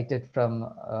cited from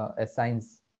a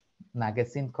science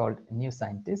magazine called New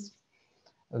Scientist,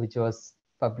 which was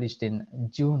published in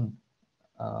June.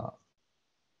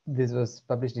 This was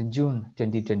published in June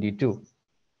 2022.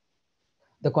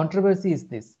 The controversy is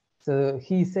this. So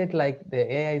he said, like, the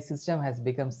AI system has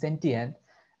become sentient,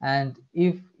 and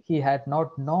if he had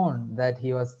not known that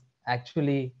he was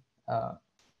actually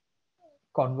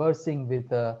conversing with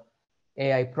the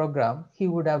AI program, he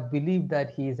would have believed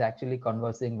that he is actually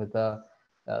conversing with a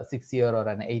 6-year or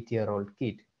an 8-year-old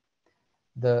kid.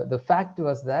 The fact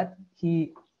was that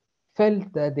he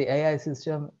felt that the AI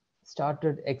system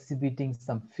started exhibiting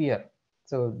some fear.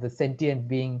 So the sentient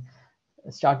being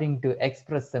starting to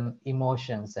express some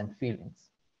emotions and feelings.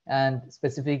 And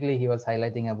specifically, he was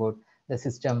highlighting about the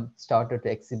system started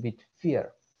to exhibit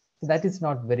fear. So that is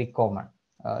not very common.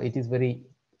 It is very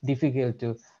difficult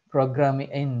to program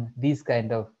in these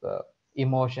kind of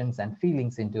emotions and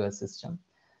feelings into a system.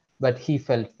 But he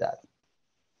felt that.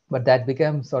 But that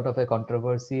became sort of a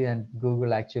controversy, and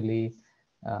Google actually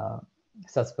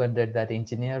suspended that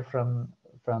engineer from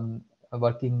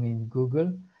working in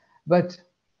Google. But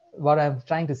what I'm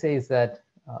trying to say is that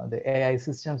the AI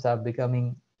systems are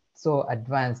becoming so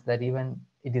advanced that even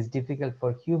it is difficult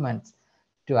for humans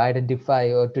to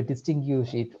identify or to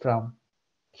distinguish it from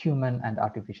human and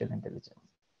artificial intelligence.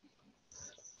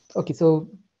 Okay, so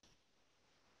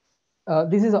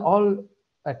this is all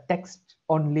a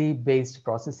text-only based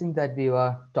processing that we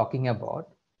were talking about,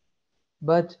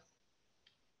 but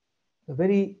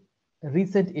very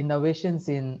recent innovations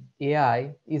in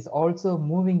AI is also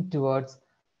moving towards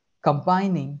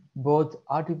combining both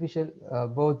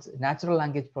both natural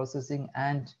language processing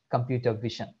and computer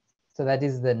vision. So that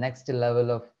is the next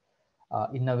level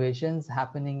of innovations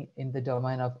happening in the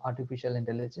domain of artificial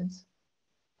intelligence.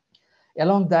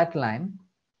 Along that line,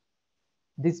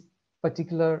 this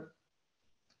particular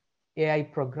AI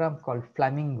program called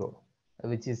Flamingo,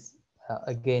 which is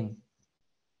again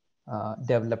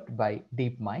developed by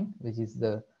DeepMind, which is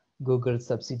the Google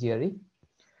subsidiary.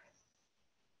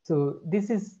 So this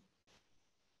is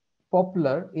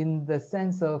popular in the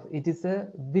sense of it is a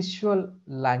visual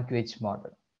language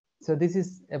model. So this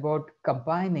is about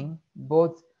combining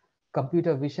both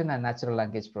computer vision and natural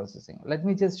language processing. Let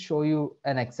me just show you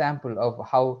an example of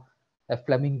how a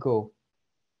Flamingo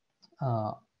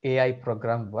AI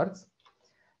program works.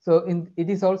 So it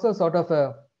is also sort of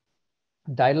a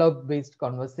dialogue-based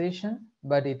conversation,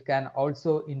 but it can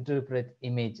also interpret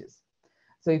images.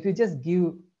 So if you just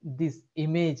give this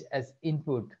image as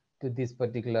input to this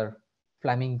particular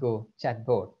Flamingo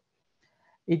chatbot,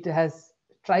 it has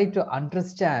tried to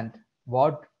understand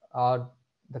what are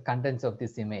the contents of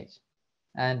this image.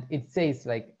 And it says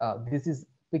like, this is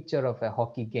a picture of a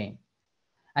hockey game.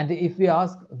 And if we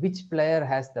ask which player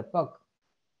has the puck,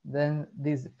 then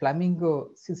this Flamingo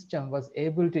system was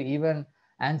able to even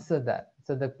answer that.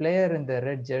 So the player in the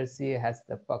red jersey has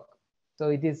the puck. So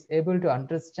it is able to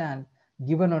understand,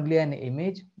 given only an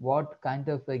image, what kind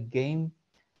of a game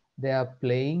they are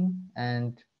playing,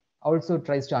 and also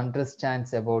tries to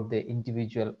understand about the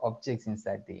individual objects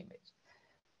inside the image.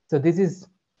 So this is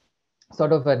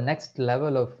sort of a next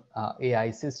level of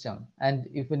AI system. And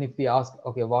even if we ask,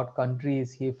 okay, what country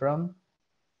is he from?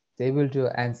 It's able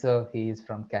to answer he is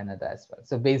from Canada as well.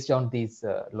 So based on these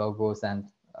logos and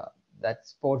that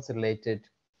sports related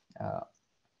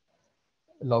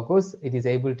logos, it is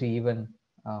able to even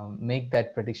make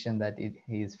that prediction that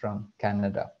he is from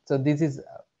Canada. So this is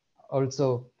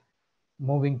also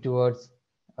moving towards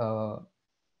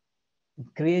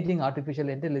creating artificial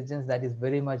intelligence that is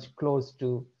very much close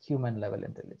to human level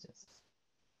intelligence.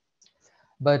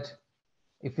 But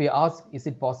if we ask, is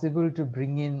it possible to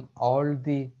bring in all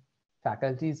the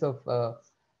faculties of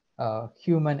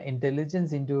human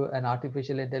intelligence into an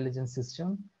artificial intelligence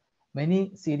system?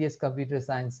 Many serious computer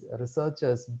science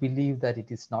researchers believe that it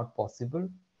is not possible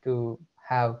to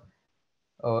have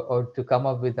or to come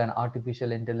up with an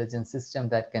artificial intelligence system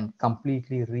that can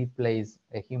completely replace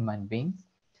a human being.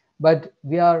 But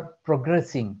we are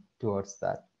progressing towards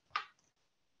that.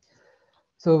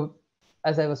 So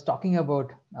as I was talking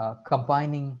about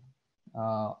combining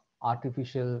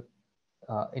artificial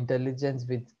intelligence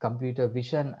with computer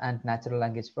vision and natural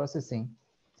language processing,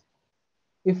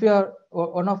 if you are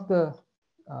one of the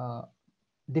uh,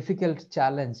 difficult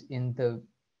challenge in the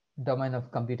domain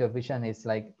of computer vision is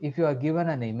like, if you are given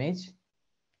an image,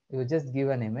 you just give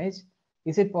an image,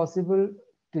 is it possible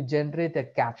to generate a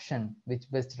caption which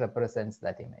best represents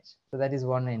that image? So that is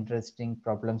one interesting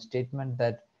problem statement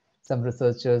that some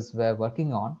researchers were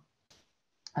working on.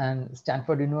 And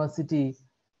Stanford University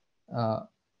uh,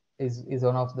 is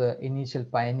one of the initial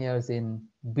pioneers in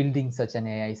building such an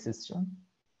AI system.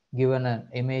 Given an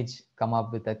image, come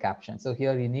up with a caption. So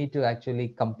here you need to actually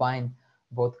combine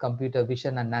both computer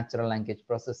vision and natural language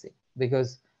processing,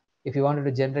 because if you wanted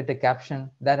to generate a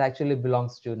caption, that actually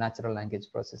belongs to natural language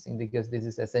processing, because this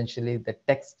is essentially the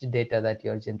text data that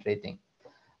you're generating.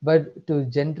 But to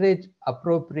generate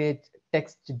appropriate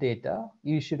text data,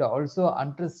 you should also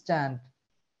understand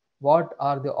what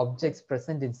are the objects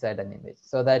present inside an image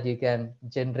so that you can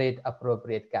generate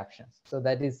appropriate captions. So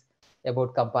that is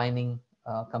about combining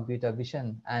computer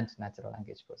vision and natural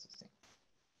language processing.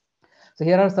 So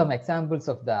here are some examples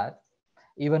of that.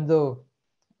 Even though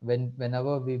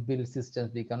whenever we build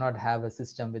systems, we cannot have a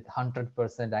system with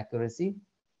 100% accuracy.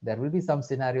 There will be some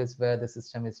scenarios where the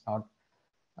system is not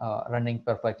running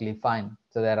perfectly fine.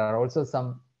 So there are also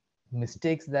some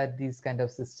mistakes that these kind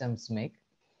of systems make.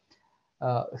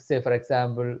 Say, for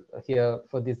example, here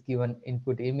for this given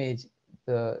input image,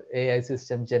 the AI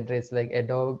system generates like a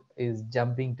dog is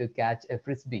jumping to catch a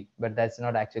frisbee, but that's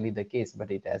not actually the case, but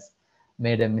it has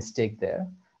made a mistake there.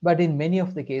 But in many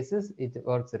of the cases, it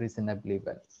works reasonably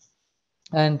well.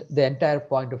 And the entire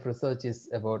point of research is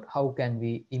about how can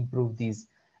we improve these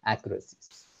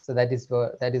accuracies. So that is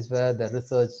where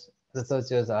the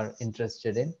researchers are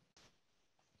interested in.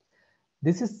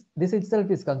 This itself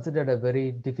is considered a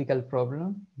very difficult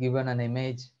problem. Given an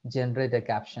image, generate a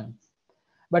caption.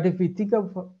 But if we think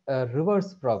of a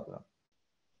reverse problem,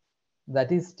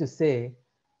 that is to say,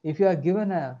 if you are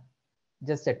given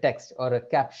just a text or a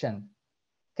caption,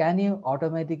 can you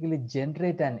automatically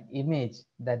generate an image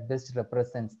that best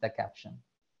represents the caption?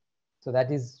 So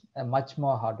that is a much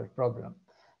more harder problem,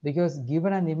 because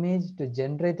given an image, to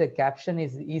generate a caption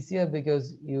is easier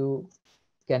because you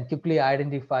can quickly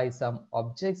identify some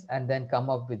objects and then come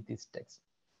up with this text.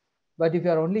 But if you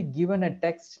are only given a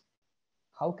text,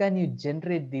 how can you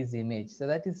generate this image? So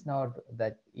that is not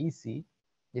that easy.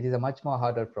 It is a much more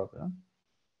harder problem.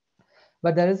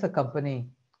 But there is a company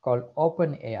called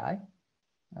OpenAI,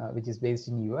 which is based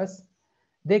in US.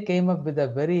 They came up with a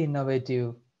very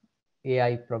innovative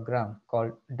AI program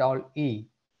called DALL-E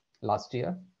last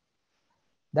year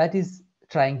that is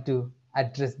trying to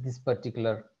address this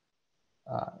particular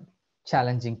uh,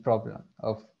 challenging problem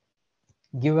of,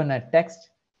 given a text,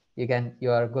 you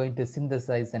are going to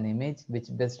synthesize an image which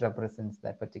best represents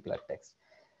that particular text.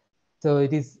 So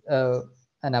it is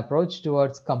an approach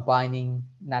towards combining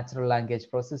natural language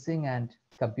processing and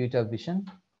computer vision.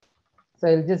 So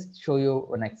I'll just show you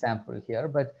an example here,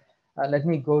 but let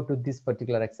me go to this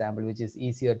particular example, which is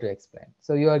easier to explain.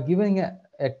 So you are giving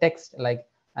a text like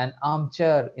an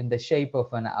armchair in the shape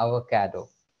of an avocado.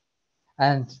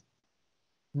 And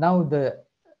now the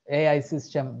AI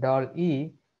system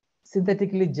DALL-E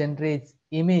synthetically generates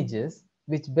images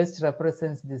which best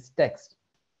represents this text.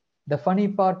 The funny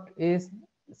part is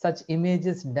such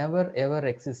images never ever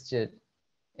existed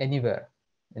anywhere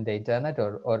in the internet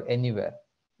or anywhere.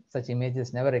 Such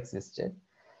images never existed.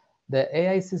 The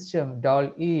AI system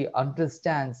DALL-E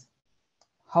understands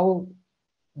how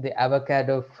the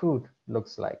avocado fruit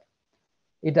looks like.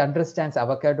 It understands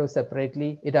avocado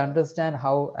separately. It understands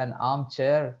how an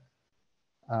armchair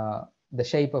the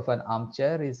shape of an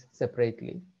armchair is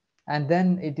separately. And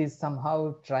then it is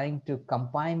somehow trying to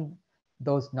combine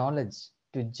those knowledge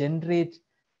to generate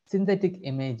synthetic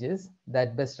images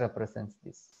that best represents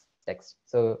this text.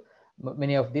 So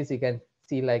many of these you can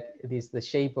see, like it is the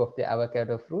shape of the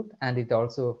avocado fruit, and it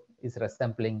also is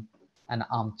resembling an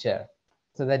armchair.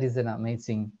 So that is an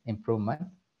amazing improvement.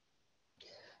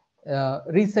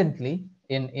 Recently,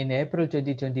 in April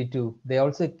 2022, they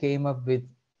also came up with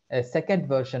a second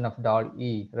version of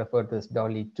DALL-E, referred to as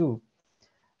DALL-E 2,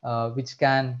 which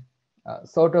can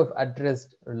sort of address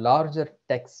larger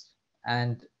text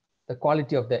and the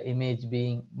quality of the image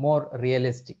being more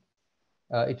realistic.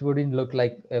 It wouldn't look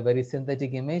like a very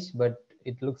synthetic image, but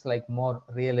it looks like more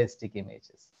realistic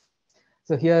images.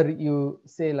 So here you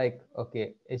say like,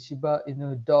 okay, a Shiba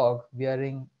Inu dog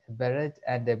wearing a beret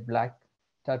and a black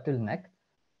turtleneck.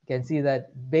 You can see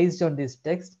that based on this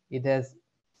text, it has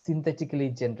synthetically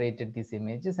generated these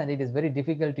images, and it is very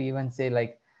difficult to even say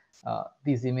like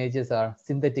these images are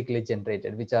synthetically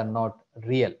generated, which are not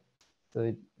real.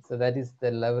 So that is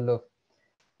the level of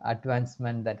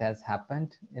advancement that has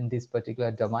happened in this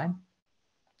particular domain.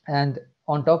 And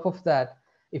on top of that,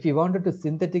 if you wanted to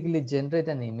synthetically generate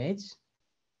an image,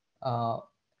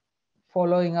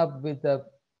 following up with the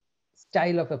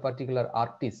style of a particular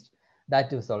artist,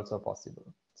 that is also possible.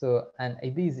 So an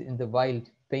ibis in the wild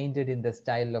painted in the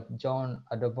style of John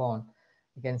Audubon,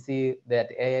 you can see that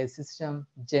AI system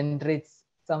generates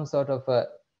some sort of a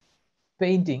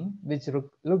painting which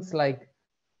looks like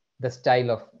the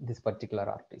style of this particular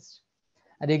artist.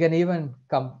 And you can even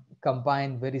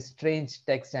combine very strange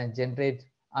text and generate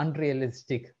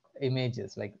unrealistic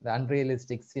images, like the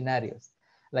unrealistic scenarios,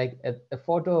 like a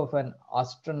photo of an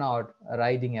astronaut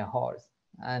riding a horse,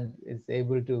 and is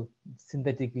able to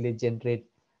synthetically generate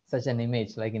such an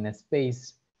image, like in a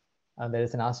space, there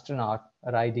is an astronaut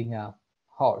riding a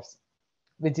horse,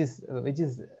 which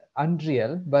is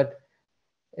unreal, but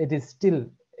it is still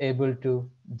able to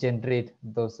generate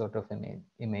those sort of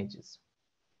images.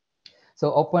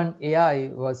 So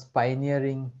OpenAI was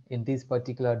pioneering in this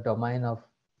particular domain of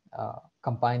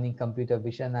combining computer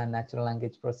vision and natural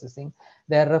language processing.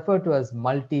 They are referred to as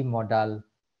multimodal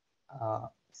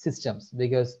systems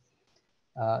because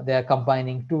they are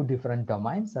combining two different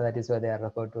domains. So that is why they are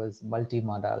referred to as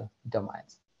multimodal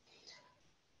domains.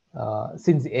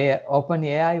 Since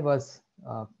OpenAI was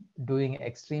doing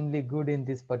extremely good in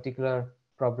this particular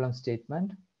problem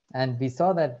statement, and we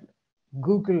saw that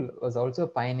Google was also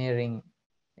pioneering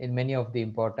in many of the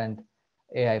important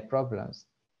AI problems.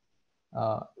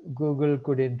 Google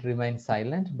couldn't remain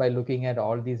silent by looking at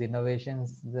all these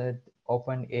innovations that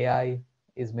OpenAI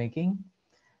is making.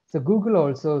 So Google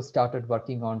also started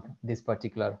working on this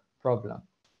particular problem.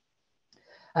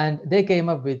 And they came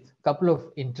up with a couple of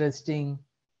interesting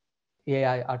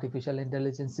AI, artificial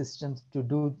intelligence systems, to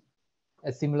do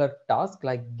a similar task,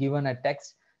 like given a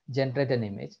text, generate an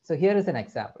image. So here is an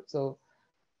example. So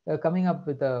they're coming up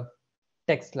with a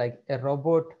text like a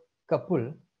robot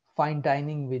couple fine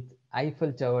dining with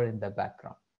Eiffel Tower in the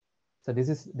background. So this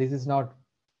is not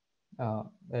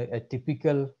a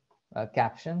typical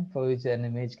caption for which an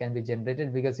image can be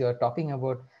generated, because you are talking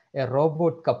about a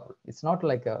robot couple. It's not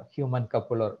like a human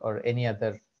couple or any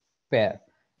other pair.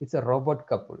 It's a robot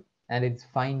couple, and it's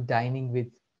fine dining with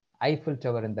Eiffel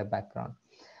Tower in the background.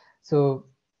 So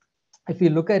if you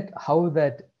look at how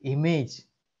that image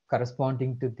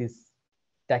corresponding to this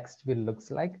text will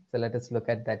looks like, so let us look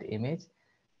at that image.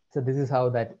 So this is how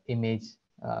that image,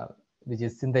 which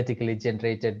is synthetically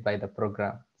generated by the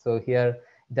program. So here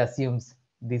it assumes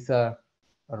these are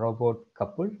a robot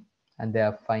couple and they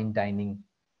are fine dining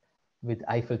with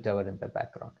Eiffel Tower in the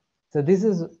background. So this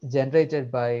is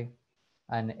generated by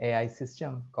an AI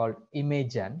system called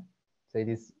Imagen. So it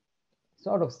is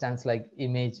sort of stands like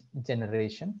image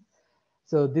generation.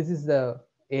 So this is the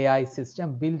AI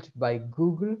system built by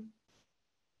Google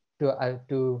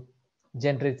to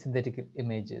generate synthetic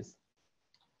images.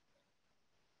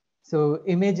 So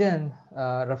Imagen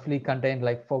roughly contained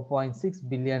like 4.6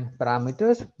 billion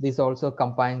parameters. This also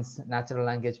combines natural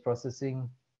language processing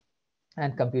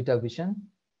and computer vision.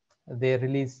 They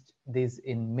released this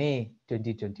in May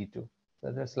 2022.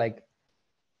 So that's like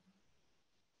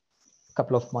a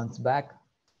couple of months back.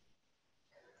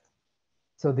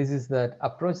 So this is the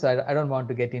approach. So I don't want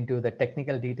to get into the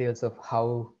technical details of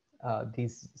how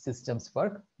these systems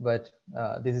work, but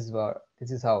this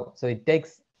is how. So it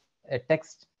takes a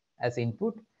text as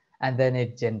input, and then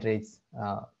it generates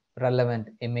relevant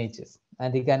images.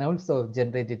 And you can also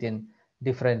generate it in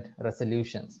different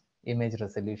resolutions, image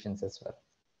resolutions as well.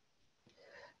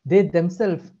 they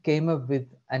themselves came up with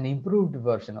an improved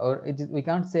version, or we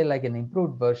can't say like an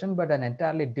improved version, but an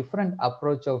entirely different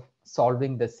approach of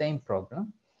solving the same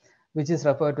problem, which is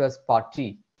referred to as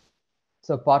PARTY.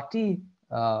 So PARTY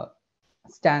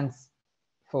stands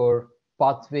for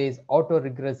Pathways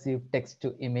Autoregressive Text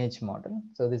to Image Model.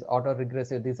 So this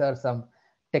autoregressive, these are some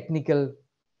technical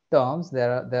terms.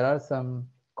 There are some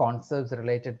concepts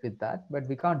related with that, but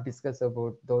we can't discuss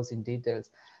about those in details.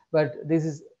 But this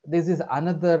is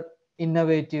another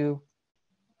innovative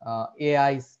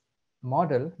AI's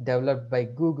model developed by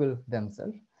Google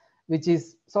themselves, which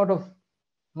is sort of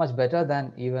much better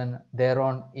than even their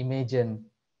own Imagen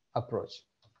approach.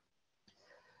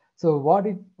 So what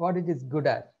it is good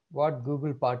at, what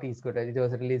Google Party is good at, it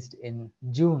was released in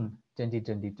June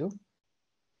 2022.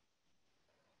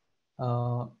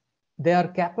 They are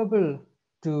capable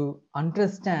to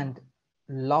understand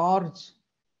large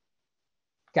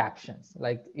captions.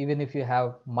 Like even if you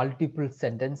have multiple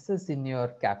sentences in your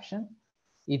caption,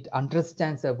 it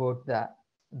understands about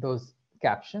those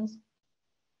captions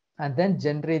and then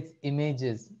generates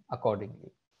images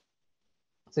accordingly.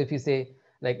 So if you say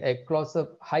like a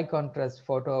close-up high contrast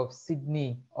photo of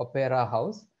Sydney Opera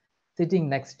House sitting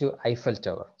next to Eiffel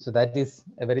Tower. So that is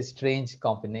a very strange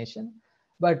combination,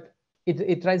 but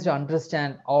it tries to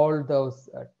understand all those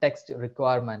text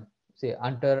requirements. Say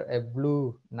under a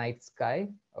blue night sky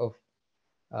of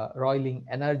roiling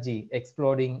energy,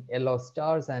 exploding yellow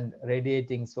stars and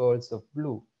radiating souls of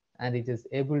blue. And it is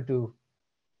able to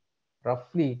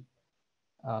roughly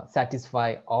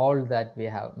satisfy all that we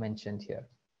have mentioned here.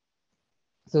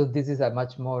 So this is a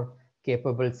much more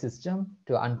capable system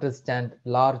to understand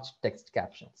large text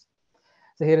captions.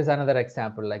 So here is another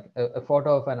example, like a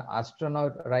photo of an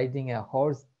astronaut riding a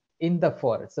horse in the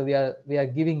forest. So we are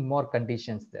giving more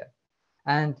conditions there.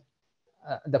 And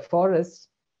the forest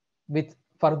with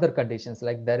further conditions,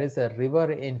 like there is a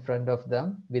river in front of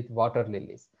them with water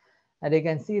lilies. And you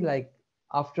can see like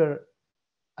after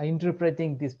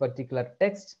interpreting this particular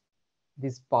text,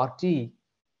 this Party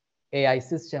AI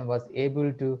system was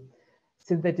able to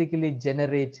synthetically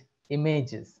generate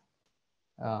images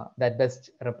that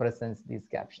best represents these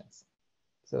captions.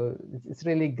 So it's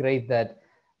really great that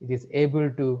it is able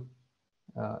to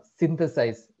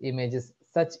synthesize images.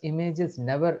 Such images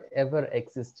never ever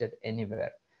existed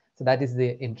anywhere. So that is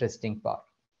the interesting part.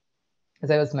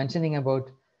 As I was mentioning about,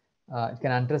 it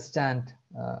can understand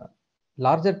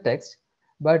larger text,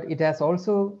 but it has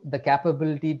also the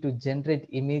capability to generate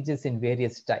images in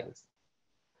various styles.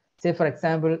 Say, for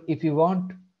example, if you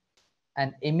want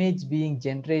an image being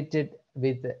generated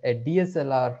with a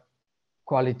DSLR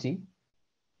quality,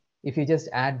 if you just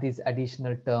add this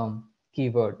additional term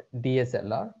keyword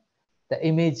DSLR, the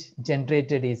image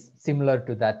generated is similar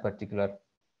to that particular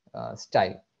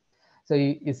style. So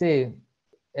you say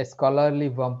a scholarly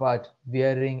wombat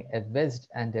wearing a vest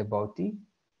and a boatie.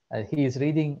 He is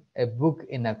reading a book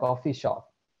in a coffee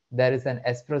shop. There is an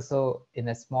espresso in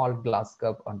a small glass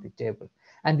cup on the table.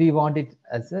 And we want it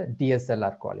as a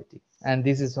DSLR quality. And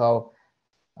this is how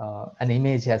an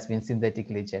image has been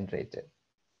synthetically generated.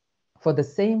 For the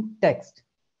same text,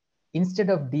 instead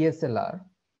of DSLR,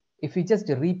 if you just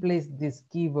replace this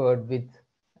keyword with,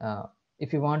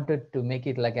 if you wanted to make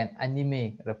it like an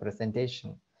anime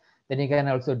representation, then you can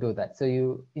also do that. So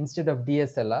you, instead of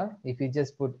DSLR, if you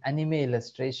just put anime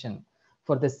illustration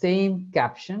for the same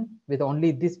caption with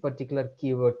only this particular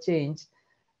keyword change,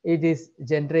 it is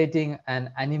generating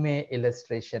an anime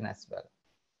illustration as well.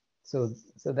 So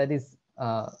that is,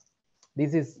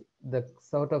 this is the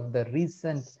sort of the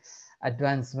recent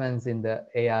advancements in the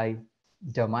AI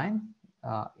domain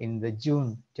in the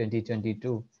June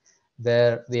 2022,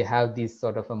 where we have these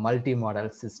sort of a multi-modal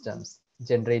systems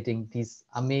generating these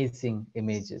amazing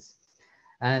images.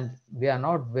 And we are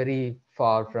not very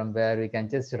far from where we can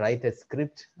just write a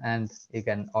script and you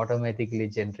can automatically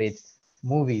generate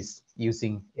movies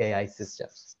using AI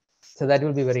systems. So that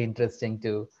will be very interesting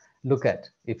to look at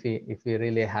if we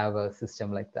really have a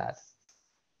system like that.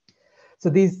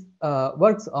 So this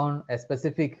works on a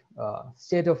specific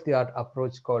state-of-the-art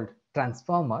approach called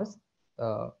transformers.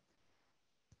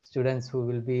 Students who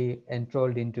will be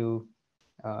enrolled into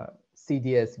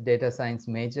CDS, data science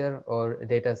major or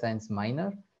data science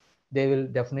minor, they will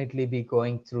definitely be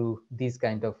going through these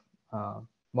kind of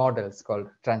models called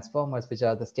transformers, which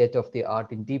are the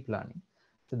state-of-the-art in deep learning.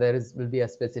 So will be a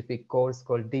specific course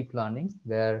called deep learning,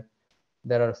 where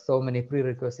there are so many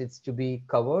prerequisites to be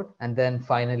covered, and then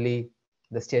finally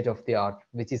the state-of-the-art,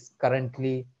 which is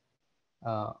currently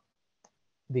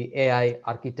the AI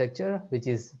architecture, which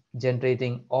is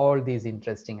generating all these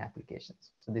interesting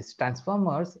applications. So this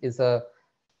transformers is a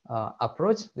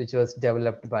approach, which was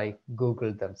developed by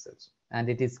Google themselves, and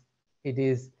it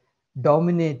is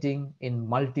dominating in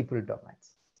multiple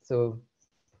domains. So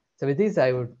with this,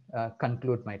 I would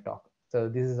conclude my talk. So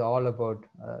this is all about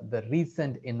the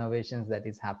recent innovations that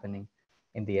is happening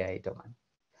in the AI domain.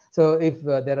 So if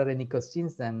there are any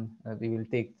questions, then we will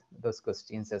take those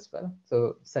questions as well.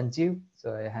 So Sanjeev,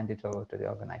 so I hand it over to the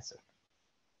organizer.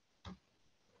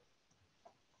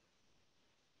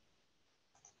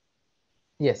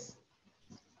 Yes.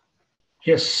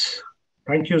 Yes.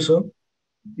 Thank you, sir.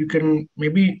 You can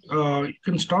maybe you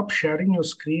can stop sharing your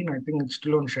screen. I think it's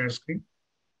still on share screen.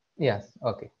 Yes.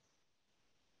 Okay.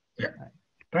 Yeah.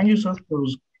 Thank you, sir. That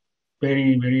was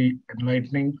very, very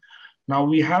enlightening. Now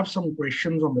we have some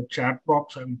questions on the chat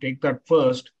box. I will take that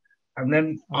first. And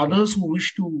then Okay. others who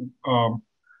wish to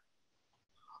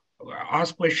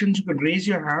ask questions, you can raise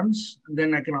your hands, and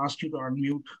then I can ask you to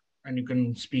unmute and you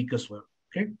can speak as well.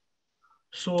 Okay.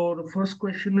 So the first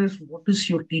question is, what is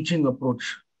your teaching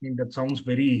approach? I mean, that sounds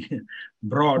very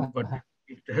broad, but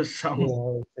if there's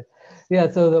some.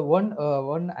 Yeah. So the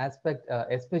one aspect,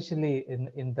 especially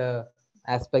in the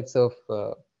aspects of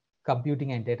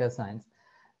computing and data science.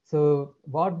 So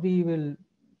what we will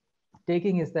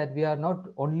taking is that we are not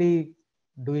only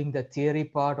doing the theory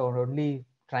part or only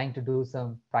trying to do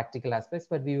some practical aspects,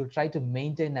 but we will try to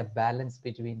maintain a balance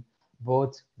between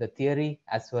both the theory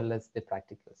as well as the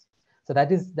practicals. So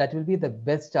that will be the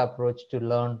best approach to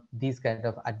learn these kind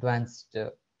of advanced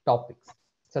topics.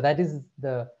 So that is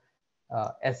the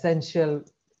essential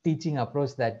teaching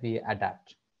approach that we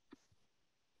adapt.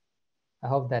 I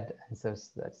hope that answers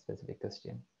that specific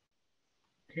question.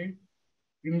 Okay.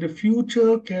 In the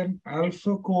future, can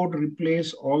Alpha Code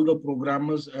replace all the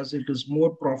programmers as it is more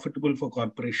profitable for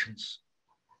corporations?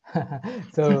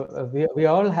 So we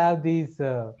all have these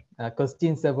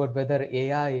questions about whether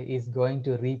AI is going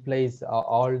to replace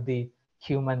all the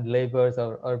human labors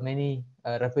or many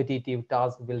repetitive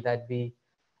tasks will that be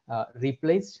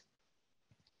replaced.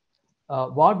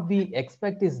 What we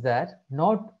expect is that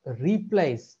not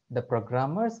replace the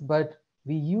programmers, but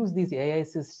we use these AI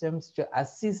systems to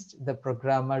assist the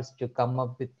programmers to come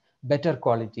up with better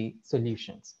quality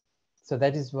solutions. So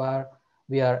that is where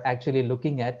we are actually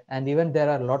looking at. And even there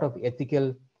are a lot of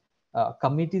ethical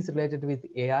committees related with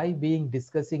AI being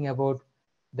discussing about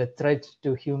the threat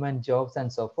to human jobs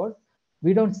and so forth.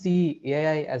 We don't see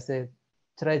AI as a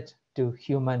threat to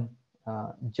human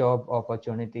job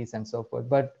opportunities and so forth,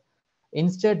 but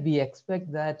instead, we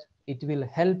expect that it will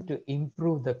help to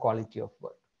improve the quality of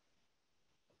work.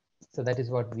 So that is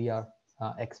what we are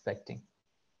expecting.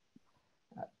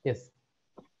 Yes.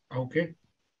 Okay.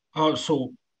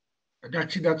 So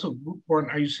actually, that's a good point.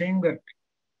 Are you saying that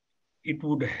it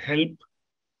would help,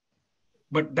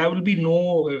 but there will be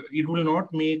no, it will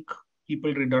not make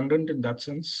people redundant in that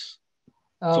sense?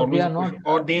 It's We always are a not, question.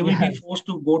 Or they will be forced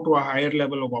to go to a higher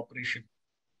level of operation.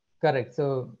 correct.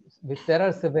 So there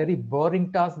are some very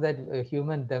boring tasks that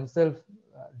humans themselves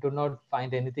do not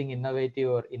find anything innovative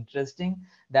or interesting.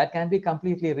 That can be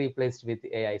completely replaced with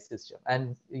the AI system,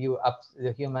 and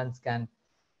the humans can.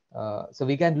 So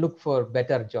we can look for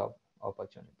better job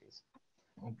opportunities.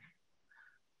 Okay.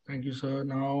 Thank you, sir.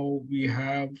 Now we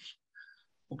have,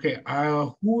 okay,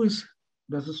 who is,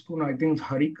 this is school, I think it's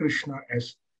Hari Krishna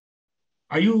S.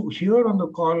 Are you here on the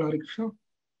call, Hari Krishna?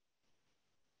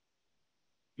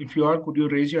 If you are, could you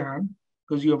raise your hand?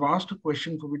 Because you have asked a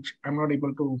question for which I'm not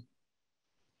able to.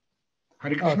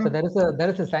 Hari Krishna? So there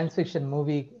is a science fiction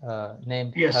movie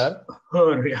named Yes, Her.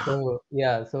 her, yeah. So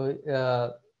yeah,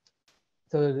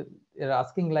 so you're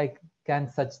asking like, can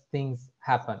such things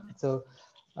happen? So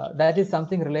that is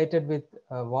something related with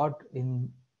what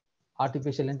in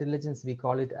artificial intelligence we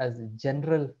call it as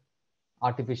general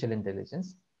artificial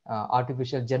intelligence,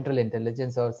 artificial general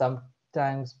intelligence, or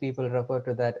sometimes people refer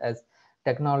to that as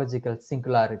technological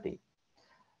singularity.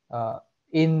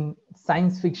 In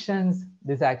science fictions,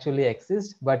 this actually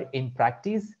exists, but in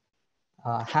practice,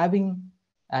 having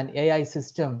an AI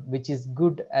system which is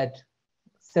good at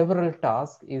several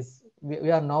tasks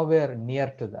we are nowhere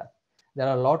near to that. There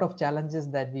are a lot of challenges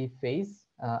that we face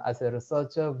as a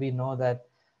researcher. We know that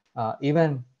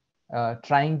even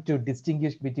trying to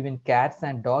distinguish between cats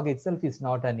and dog itself is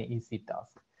not an easy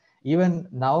task. Even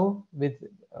now, with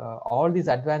all these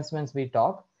advancements we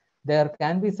talk, there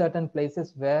can be certain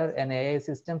places where an AI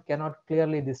system cannot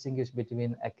clearly distinguish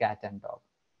between a cat and dog.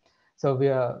 So we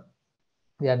are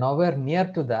nowhere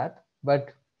near to that,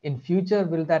 but in future,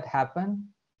 will that happen?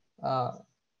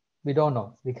 We don't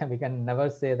know. We can never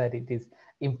say that it is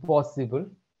impossible,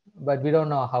 but we don't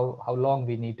know how long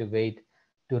we need to wait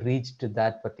to reach to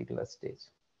that particular stage.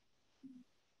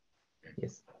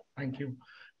 Yes. Thank you.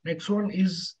 Next one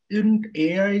is, in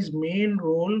AI's main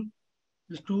role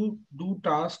is to do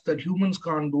tasks that humans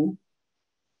can't do,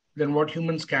 then what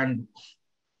humans can do.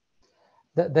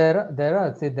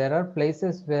 There are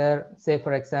places where, say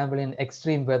for example, in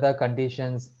extreme weather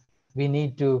conditions, we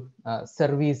need to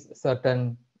service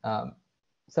certain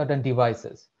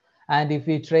devices, and if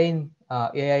we train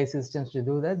AI systems to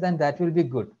do that, then that will be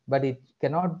good. But it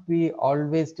cannot be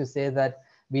always to say that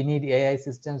we need AI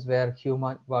systems where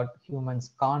what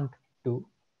humans can't do,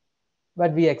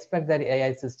 but we expect that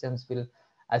AI systems will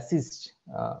assist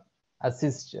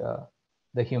assist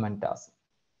the human task.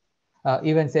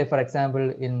 Even say, for example,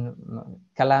 in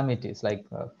calamities like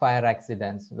fire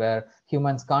accidents, where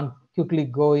humans can't quickly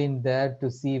go in there to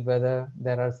see whether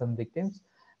there are some victims.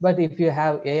 But if you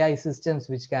have AI systems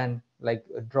which can, like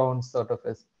drones sort of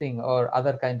a thing, or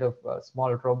other kind of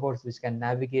small robots which can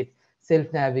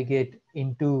self-navigate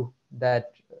into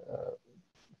that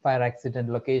fire accident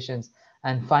locations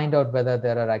and find out whether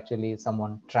there are actually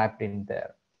someone trapped in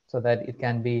there, so that it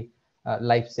can be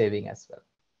life-saving as well.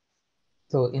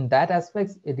 So in that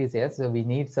aspect, it is, yes, so we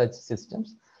need such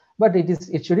systems, but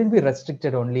it shouldn't be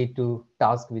restricted only to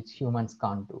tasks which humans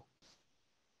can't do.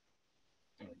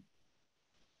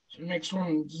 So next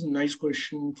one, this is a nice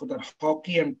question. For that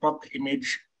hockey and puck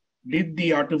image, did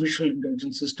the artificial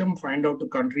intelligence system find out the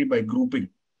country by grouping?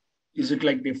 Is it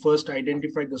like they first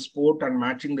identify the sport and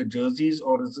matching the jerseys,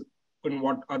 or is it in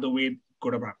what other way it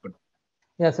could have happened?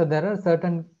 Yeah, so there are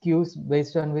certain cues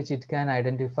based on which it can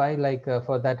identify, like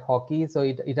for that hockey, so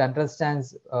it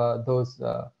understands those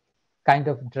kind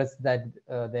of dress that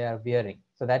they are wearing.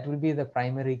 So that will be the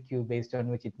primary cue based on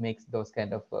which it makes those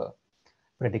kind of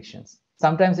predictions.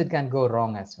 Sometimes it can go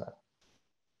wrong as well.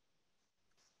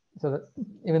 So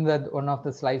even that one of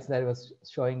the slides that was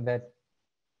showing that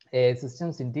AI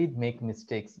systems indeed make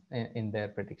mistakes in their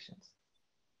predictions.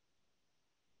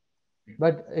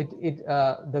 But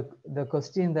the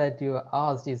question that you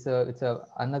asked is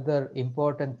another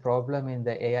important problem in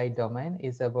the AI domain,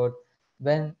 is about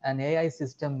when an AI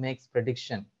system makes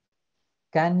prediction.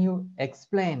 Can you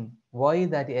explain why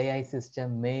that AI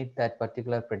system made that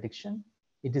particular prediction?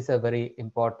 It is a very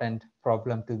important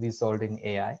problem to be solved in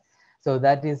AI. So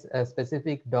that is a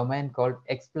specific domain called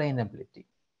explainability.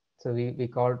 So we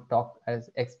talk as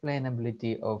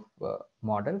explainability of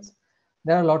models.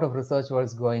 There are a lot of research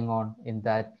works going on in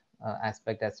that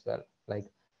aspect as well, like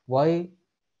why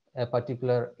a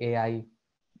particular AI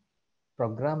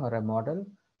program or a model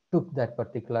took that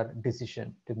particular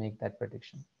decision to make that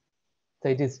prediction. So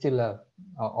it is still a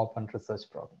open research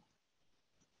problem.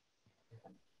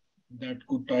 That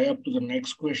could tie up to the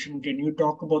next question. Can you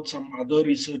talk about some other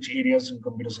research areas in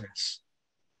computer science?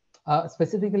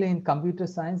 Specifically in computer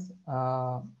science,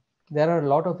 there are a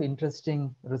lot of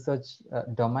interesting research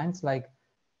domains, like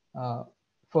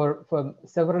for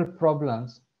several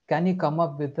problems, can you come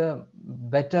up with a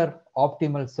better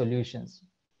optimal solutions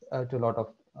to a lot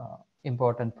of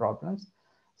important problems?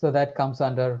 So that comes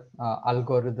under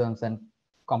algorithms and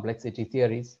complexity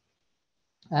theories.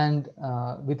 And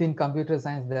within computer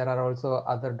science, there are also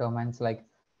other domains like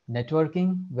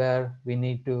networking, where we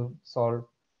need to solve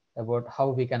about how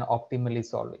we can optimally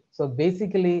solve it. So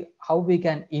basically, how we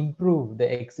can improve the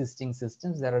existing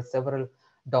systems. There are several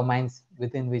domains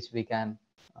within which we can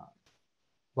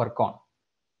work on.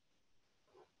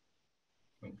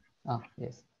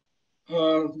 Yes.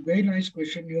 Very nice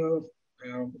question here.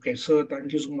 Okay, sir,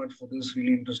 thank you so much for this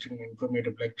really interesting and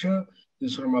informative lecture.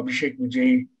 This is from Abhishek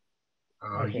Vijay.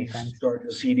 Okay, He's thanks. joined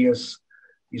the CDS.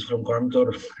 He's from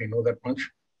Coimbatore. I know that much.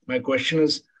 My question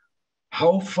is,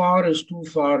 how far is too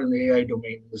far in the AI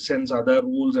domain? In the sense, are there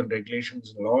rules and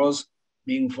regulations and laws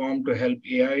being formed to help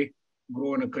AI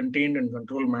grow in a contained and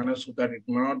controlled manner so that it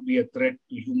may not be a threat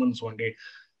to humans one day?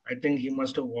 I think he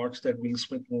must have watched that Will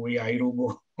Smith movie, I,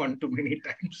 Robot, one too many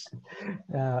times.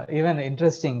 Even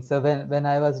interesting. So when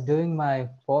I was doing my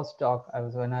postdoc,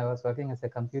 when I was working as a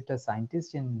computer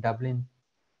scientist in Dublin,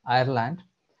 Ireland.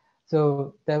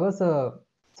 So there was a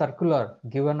circular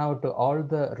given out to all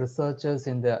the researchers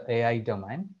in the AI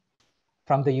domain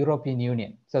from the European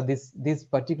Union. So this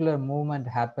particular movement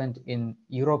happened in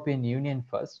European Union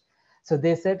first. So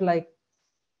they said, like,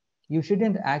 you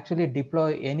shouldn't actually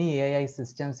deploy any AI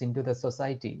systems into the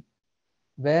society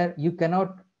where you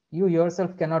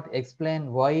yourself cannot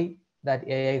explain why that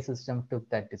AI system took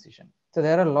that decision. So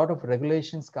there are a lot of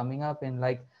regulations coming up in,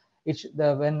 like,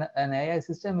 when an AI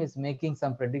system is making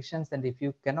some predictions, and if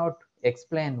you cannot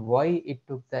explain why it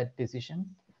took that decision,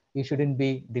 you shouldn't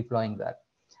be deploying that.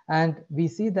 And we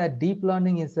see that deep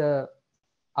learning is a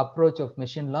approach of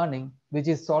machine learning which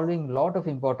is solving a lot of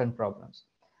important problems.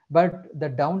 But the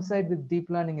downside with deep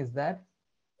learning is that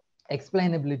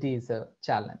explainability is a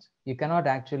challenge. You cannot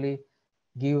actually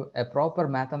give a proper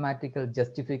mathematical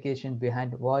justification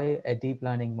behind why a deep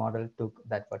learning model took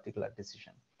that particular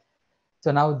decision.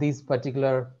 So now these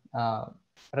particular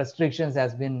restrictions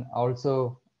has been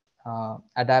also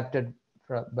adapted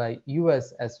by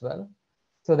US as well.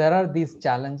 So there are these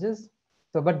challenges.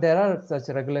 So, but there are such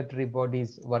regulatory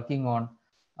bodies working on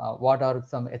what are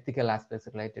some ethical aspects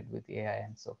related with AI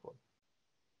and so forth.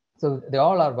 So they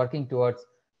all are working towards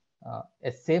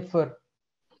a safer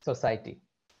society,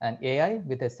 and AI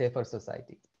with a safer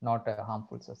society, not a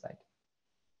harmful society.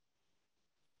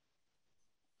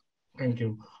 Thank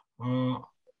you.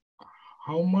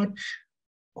 How much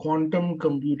quantum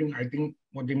computing, I think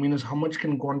what they mean is how much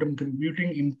can quantum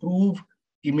computing improve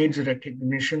image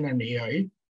recognition and AI?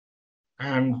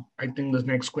 And I think the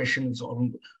next question is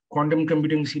on quantum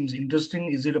computing seems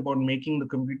interesting. Is it about making the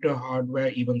computer hardware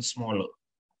even smaller?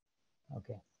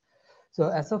 Okay. So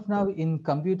as of now, in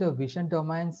computer vision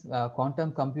domains,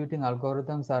 quantum computing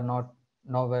algorithms are not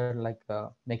nowhere like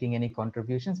making any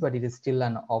contributions, but it is still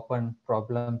an open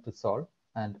problem to solve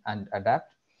and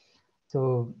adapt.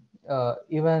 So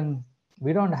even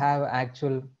we don't have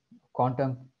actual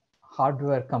quantum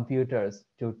hardware computers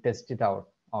to test it out,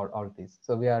 all this.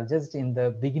 So we are just in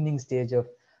the beginning stage of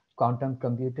quantum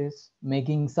computers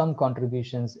making some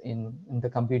contributions in the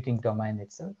computing domain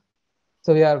itself.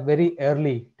 So we are very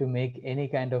early to make any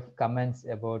kind of comments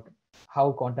about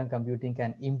how quantum computing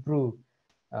can improve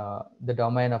the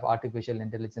domain of artificial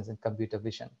intelligence and computer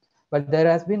vision. But there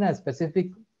has been a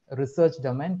specific research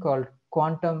domain called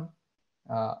quantum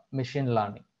machine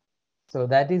learning. So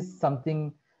that is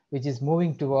something which is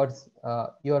moving towards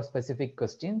your specific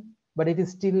question, but it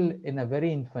is still in a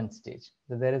very infant stage.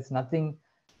 So there is nothing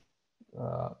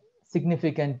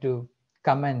significant to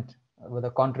comment with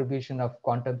the contribution of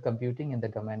quantum computing in the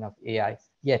domain of AI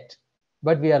yet,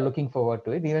 but we are looking forward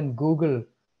to it. Even Google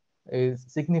is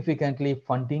significantly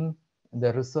funding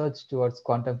the research towards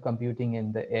quantum computing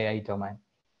in the AI domain.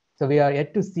 So we are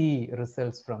yet to see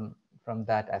results from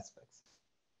that aspects.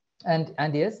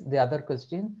 And yes, the other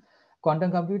question, quantum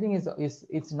computing is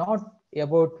it's not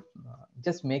about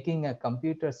just making a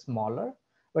computer smaller,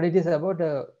 but it is about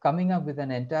coming up with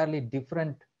an entirely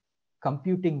different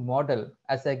computing model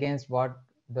as against what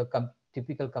the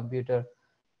typical computer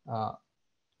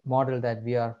model that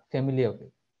we are familiar with.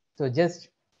 So just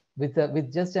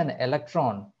with just an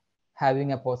electron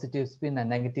having a positive spin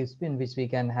and negative spin, which we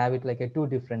can have it like a two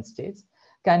different states,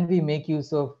 can we make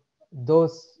use of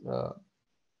those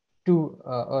two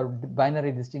or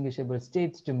binary distinguishable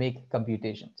states to make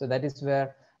computation? So that is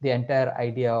where the entire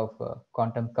idea of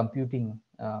quantum computing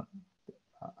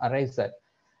arrives at.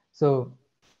 So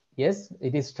yes,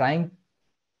 it is trying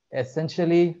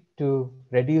essentially to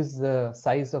reduce the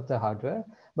size of the hardware.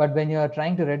 But when you are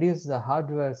trying to reduce the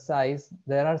hardware size,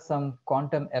 there are some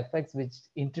quantum effects which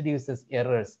introduces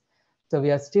errors. So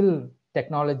we are still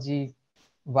technology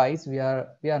wise, we are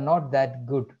not that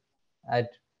good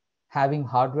at having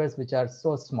hardwares which are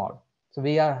so small. So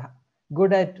we are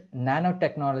good at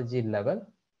nanotechnology level,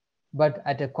 but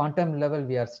at a quantum level,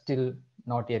 we are still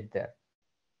not yet there.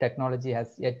 Technology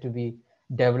has yet to be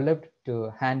developed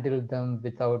to handle them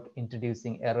without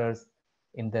introducing errors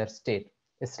in their state.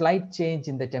 A slight change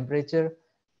in the temperature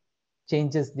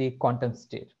changes the quantum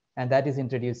state, and that is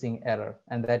introducing error,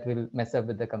 and that will mess up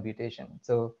with the computation.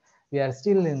 So we are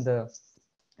still in the,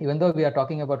 even though we are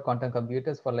talking about quantum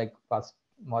computers for like past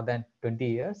more than 20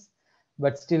 years,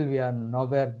 but still we are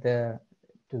nowhere there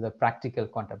to the practical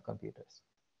quantum computers.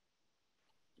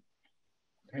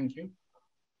 Thank you.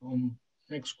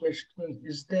 Next question,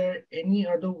 is there any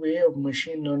other way of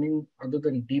machine learning other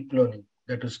than deep learning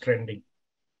that is trending?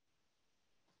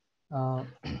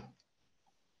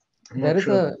 There is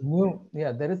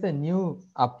a new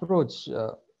approach.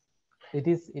 It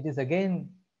is again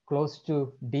close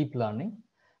to deep learning,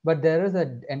 but there is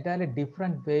an entirely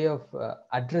different way of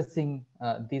addressing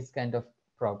these kind of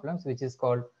problems, which is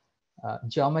called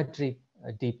geometric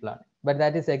deep learning. But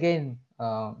that is again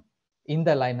in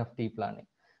the line of deep learning.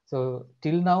 So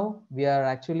till now, we are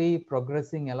actually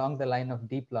progressing along the line of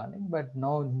deep learning, but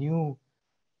no new,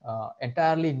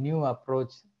 entirely new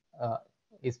approach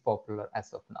is popular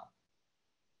as of now.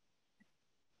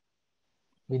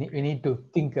 We need to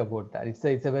think about that. It's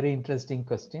a very interesting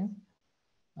question,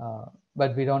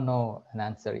 but we don't know an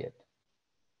answer yet.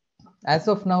 As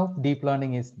of now, deep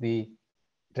learning is the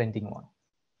trending one.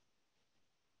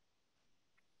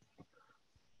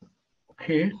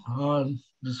 Okay,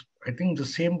 I think the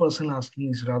same person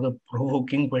asking is rather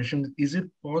provoking question. Is it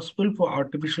possible for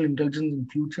artificial intelligence in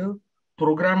future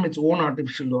program its own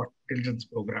artificial intelligence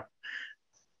program?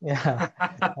 Yeah.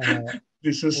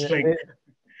 This is like,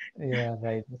 Yeah,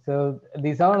 right. So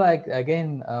these are like,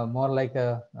 again, more like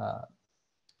a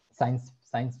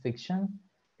science fiction,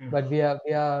 but we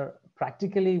are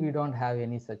practically, we don't have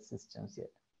any such systems yet.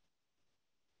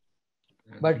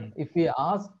 But if we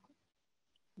ask,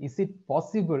 is it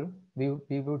possible? We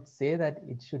would say that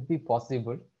it should be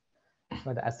possible.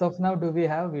 But as of now, do we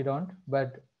have? We don't.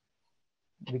 But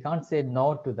we can't say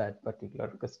no to that particular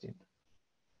question.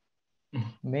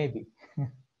 Maybe.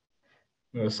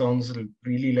 sounds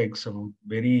really like some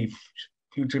very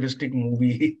futuristic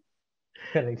movie.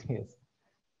 Correct. Yes.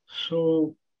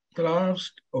 So the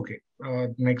last, okay,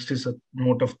 next is a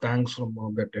note of thanks from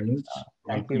the tenants.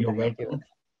 Thank Welcome, you. you're Thank you. welcome.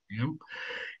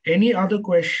 Yeah. Any other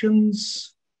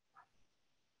questions,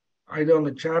 either on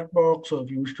the chat box, or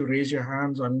if you wish to raise your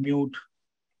hands, unmute,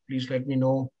 please let me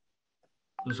know,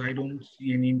 because I don't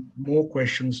see any more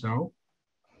questions now.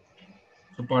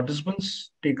 So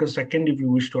participants, take a second if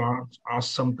you wish to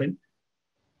ask something.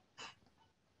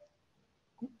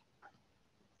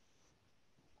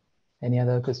 Any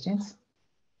other questions?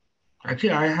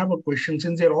 Actually, I have a question.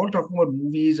 Since they're all talking about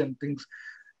movies and things,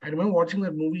 I remember watching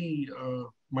that movie,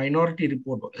 Minority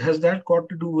Report. Has that got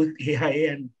to do with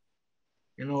AI? And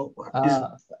is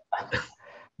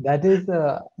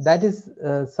Uh, that is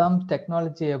some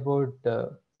technology about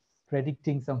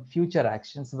predicting some future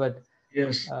actions, but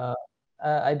yes. uh,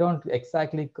 I don't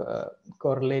exactly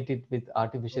correlate it with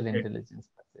artificial Okay. intelligence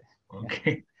per se. Yeah.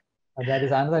 Okay. That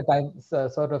is another time,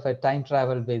 sort of a time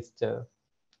travel based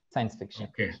science fiction.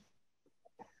 Okay.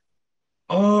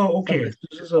 Oh, Some okay.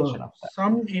 This is version of that.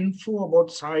 some info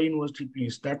about Sai University,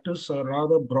 please. That is a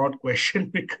rather broad question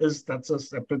because that's a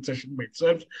separate session by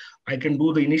itself. I can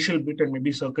do the initial bit and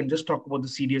maybe Sir can just talk about the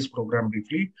CDS program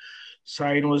briefly.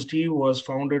 Sai University was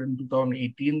founded in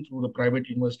 2018 through the Private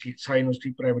University Sai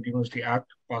University Private University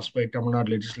Act passed by Tamil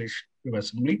Nadu Legislative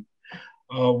Assembly.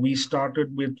 We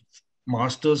started with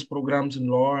master's programs in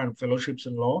law and fellowships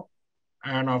in law.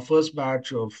 And our first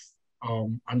batch of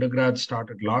undergrads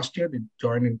started last year. They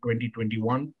joined in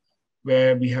 2021,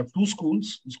 where we have two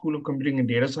schools, the School of Computing and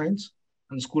Data Science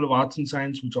and School of Arts and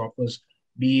Science, which offers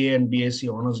BA and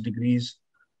BSc honors degrees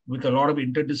with a lot of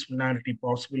interdisciplinarity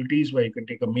possibilities where you can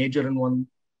take a major in one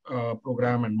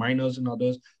program and minors in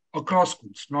others across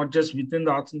schools, not just within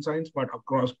the arts and science, but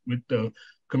across with the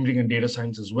computing and data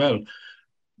science as well.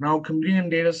 Now, computing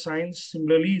and data science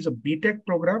similarly is a BTech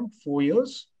program, 4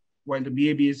 years, while the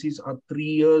BA BScs are 3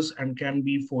 years and can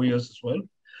be 4 years as well,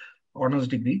 honors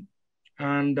degree.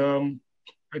 And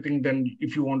I think then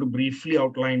if you want to briefly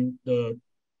outline the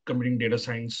computing data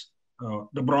science,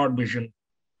 the broad vision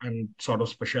and sort of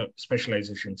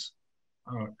specializations,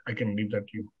 I can leave that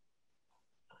to you.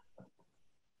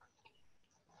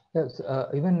 Yes,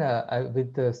 even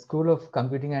with the School of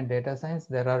Computing and Data Science,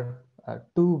 there are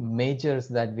two majors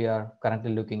that we are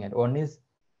currently looking at. One is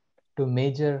to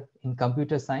major in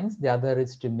computer science, the other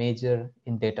is to major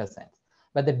in data science.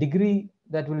 But the degree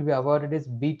that will be awarded is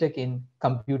BTech in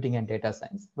computing and data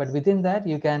science. But within that,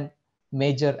 you can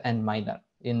major and minor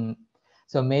in.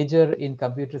 So major in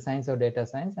computer science or data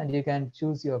science, and you can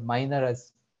choose your minor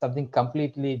as something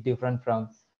completely different from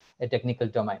a technical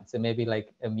domain. So maybe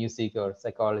like a music or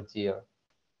psychology or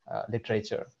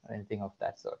literature or anything of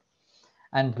that sort.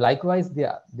 And likewise,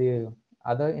 the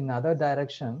other in other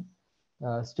direction,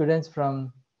 students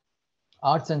from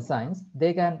arts and science,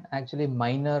 they can actually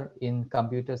minor in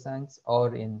computer science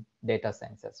or in data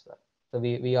science as well. So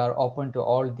we are open to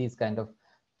all these kind of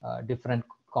different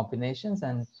combinations,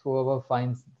 and whoever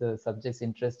finds the subjects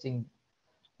interesting,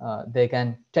 they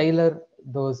can tailor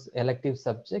those elective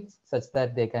subjects such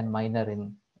that they can minor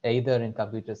in either in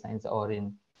computer science or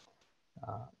in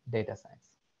data science.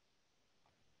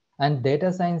 And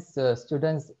data science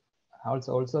students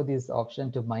also this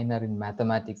option to minor in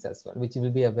mathematics as well, which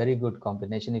will be a very good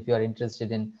combination if you are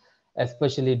interested in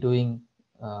especially doing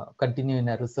continuing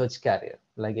a research career,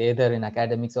 like either in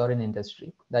academics or in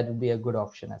industry. That would be a good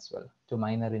option as well, to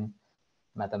minor in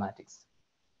mathematics.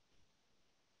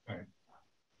 Right.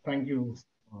 Thank you.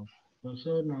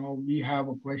 So now we have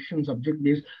a question subject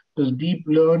based. Does deep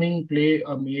learning play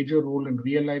a major role in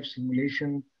real life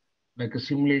simulation, like a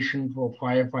simulation for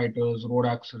firefighters, road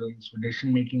accidents,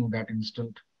 decision making of that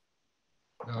instant?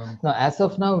 Now, as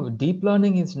of now, deep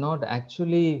learning is not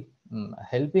actually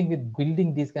helping with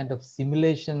building these kind of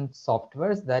simulation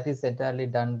softwares. That is entirely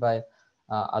done by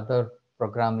other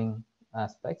programming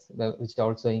aspects, which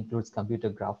also includes computer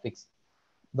graphics.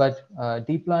 But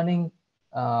deep learning,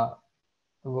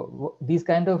 these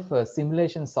kind of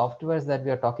simulation softwares that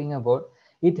we are talking about,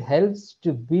 it helps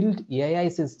to build AI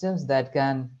systems that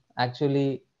can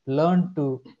actually learn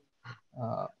to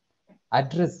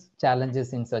address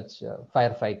challenges in such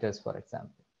firefighters, for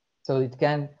example. So it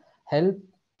can help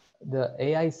the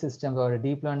AI system or a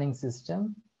deep learning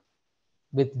system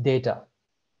with data.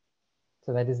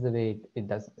 So that is the way it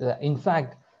does. In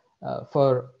fact,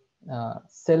 for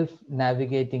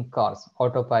self-navigating cars,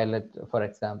 autopilot, for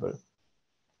example,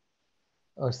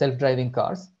 or self-driving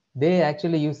cars, they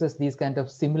actually uses these kind of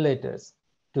simulators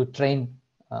to train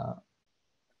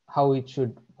how it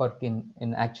should work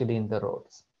in actually in the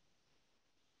roads.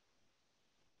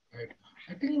 Right.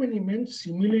 I think when he meant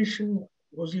simulation,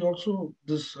 was he also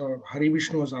this Hari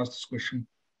Vishnu was asked this question?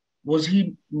 Was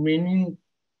he meaning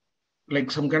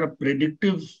like some kind of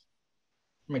predictive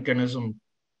mechanism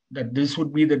that this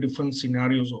would be the different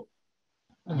scenarios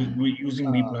of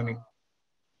using deep learning?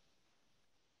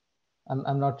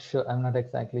 I'm not sure. I'm not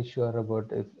exactly sure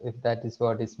about if that is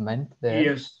what is meant there.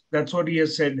 Yes, that's what he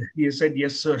has said. He has said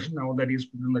yes, sir. Now that he's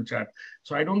put in the chat,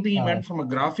 so I don't think he meant from a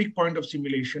graphic point of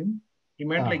simulation. He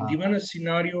meant like given a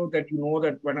scenario that you know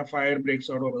that when a fire breaks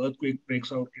out or earthquake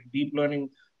breaks out, in deep learning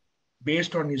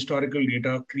based on historical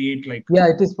data create like yeah,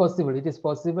 it is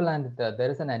possible, and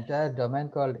there is an entire domain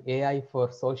called AI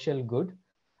for social good,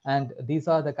 and these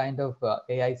are the kind of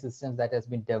AI systems that has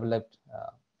been developed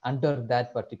under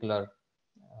that particular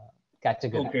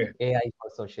category. okay. AI for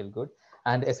social good,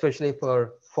 and especially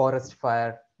for forest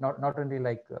fire, not only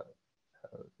like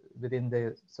within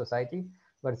the society,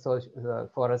 but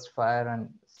forest fire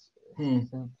and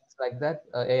things like that,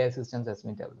 AI systems has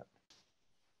been developed.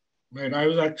 Right. I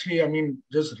was actually, I mean,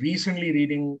 just recently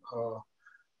reading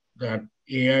that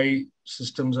AI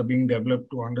systems are being developed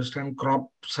to understand crop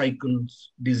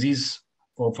cycles, disease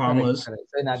for farmers. Correct.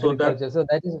 So in So that, agriculture, so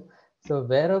that is, so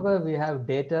wherever we have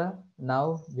data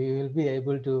now, we will be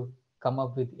able to come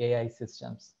up with AI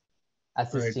systems right,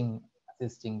 assisting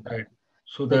that. right.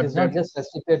 So So it that is not then, just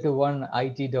restricted to one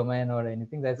IT domain or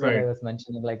anything. That's what I right, was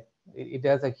mentioning. Like it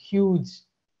has a huge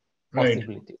right.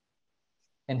 possibility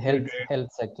in It,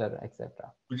 health sector,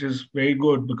 etc. which is very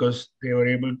good because they were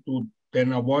able to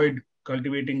then avoid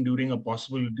cultivating during a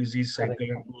possible disease Correct.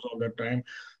 cycle and lose all that time.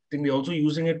 I think they're also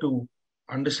using it to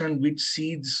understand which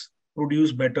seeds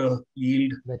produce better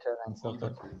yield, Better and so all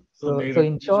that. forth. So So, they're so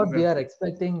in using short, we that. are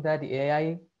expecting that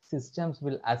AI systems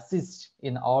will assist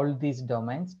in all these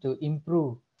domains to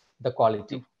improve the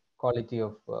quality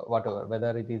of whatever,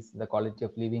 whether it is the quality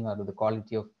of living or the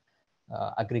quality of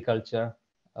agriculture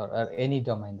or any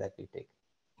domain that we take.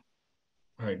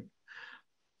 Right.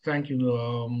 Thank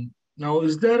you. Now,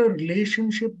 is there a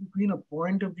relationship between a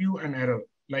point of view and error?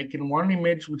 Like in one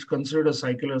image, which considered a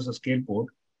cycle as a skateboard,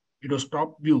 it was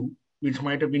top view, which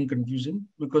might have been confusing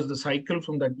because the cycle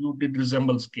from that view did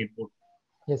resemble skateboard.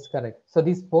 Yes, correct. So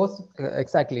these post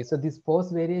exactly. So these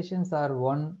post variations are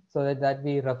one, so that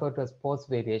we refer to as post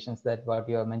variations. That what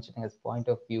you are mentioning as point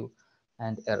of view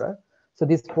and error. So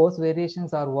these post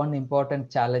variations are one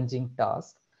important challenging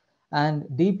task, and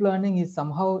deep learning is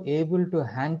somehow able to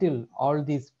handle all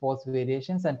these post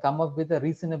variations and come up with a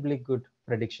reasonably good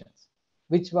predictions,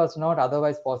 which was not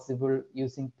otherwise possible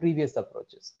using previous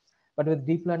approaches. But with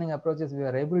deep learning approaches, we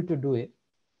are able to do it,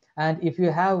 and if you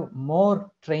have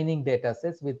more training data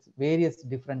sets with various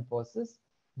different poses,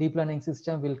 deep learning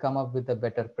system will come up with a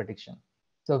better prediction.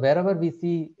 So wherever we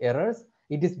see errors,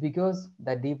 it is because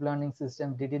the deep learning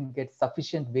system didn't get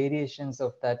sufficient variations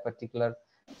of that particular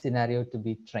scenario to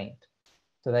be trained.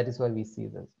 So that is why we see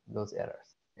those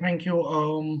errors. Thank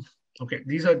you. Okay,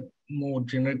 these are more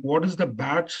generic. What is the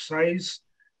batch size?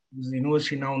 Is the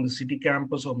university now on the city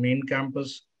campus or main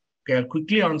campus? Okay, I'll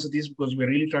quickly answer these because we're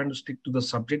really trying to stick to the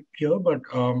subject here. But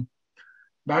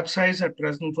batch size at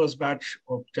present, first batch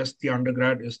of just the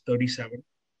undergrad is 37.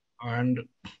 And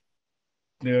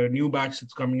the new batch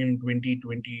that's coming in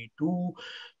 2022,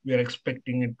 we are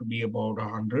expecting it to be about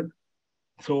 100.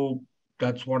 So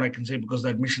that's what I can say because the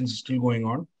admissions is still going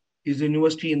on. Is the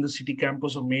university in the city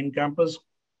campus or main campus?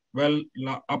 Well,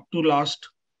 up to last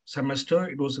semester,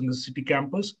 it was in the city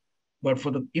campus. But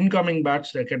for the incoming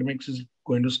batch, the academics is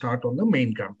going to start on the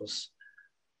main campus.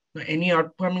 Now, any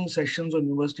upcoming sessions on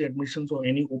university admissions or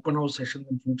any open house sessions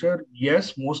in future?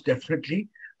 Yes, most definitely.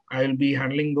 I'll be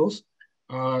handling those.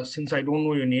 Since I don't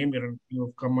know your name,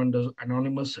 you've come under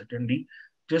anonymous attendee.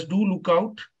 Just do look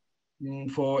out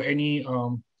for any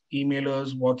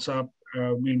emailers, WhatsApp.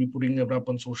 We'll be putting it up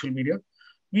on social media.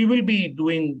 We will be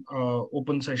doing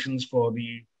open sessions for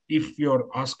if you're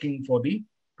asking for the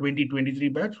 2023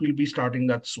 batch, we'll be starting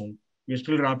that soon. We're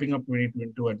still wrapping up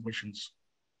 2022 admissions.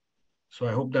 So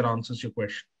I hope that answers your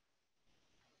question.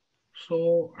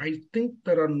 So I think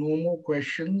there are no more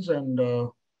questions, and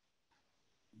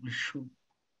we should.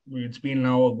 It's been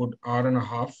now a good hour and a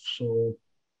half. So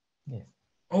Yes.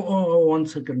 Oh, 1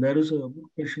 second. There is a good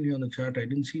question here in the chat. I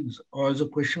didn't see this. Or is a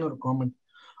question or a comment?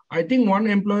 I think one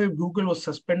employee of Google was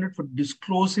suspended for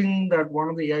disclosing that one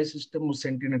of the AI system was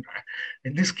sentient.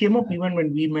 And this came up even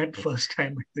when we met first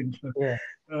time, I think. Yeah.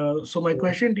 So my Yeah.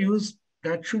 question to you is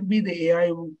that should be the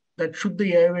AI, that should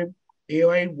the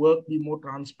AI work be more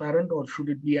transparent or should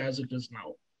it be as it is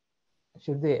now?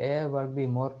 Should the AI work be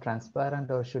more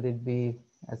transparent or should it be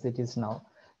as it is now?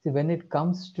 See, when it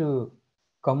comes to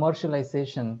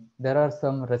commercialization, there are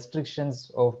some restrictions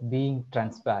of being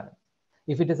transparent.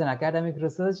 If it is an academic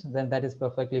research, then that is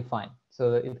perfectly fine.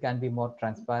 So it can be more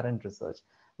transparent research.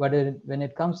 But when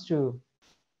it comes to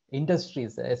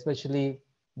industries, especially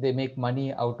they make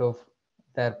money out of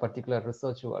their particular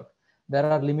research work, there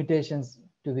are limitations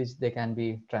to which they can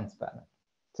be transparent.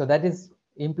 So that is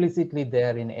implicitly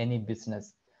there in any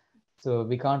business. So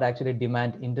we can't actually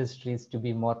demand industries to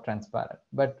be more transparent.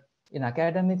 But in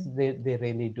academics, they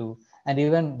really do. And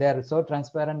even they're so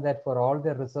transparent that for all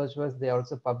their research works, they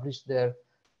also publish their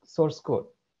source code,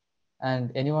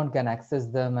 and anyone can access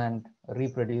them and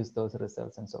reproduce those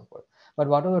results and so forth. But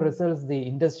whatever results the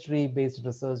industry-based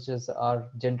researchers are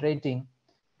generating,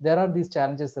 there are these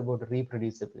challenges about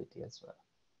reproducibility as well.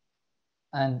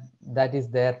 And that is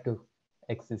there to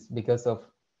exist because of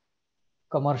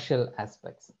commercial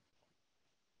aspects.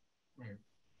 Right.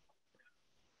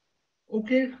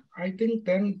 Okay, I think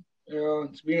then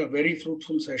it's been a very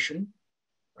fruitful session.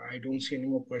 I don't see any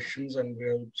more questions, and we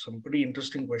have some pretty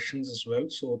interesting questions as well.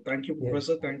 So thank you, Yes,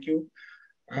 Professor. Thank you.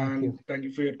 thank you. And thank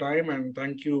you for your time. And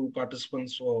thank you,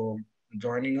 participants, for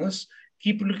joining us.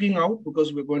 Keep looking out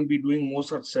because we're going to be doing more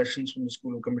such sessions from the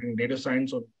School of Computing and Data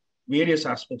Science on various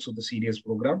aspects of the CDS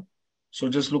program. So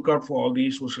just look out for all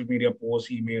these social media posts,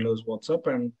 emailers, WhatsApp,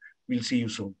 and we'll see you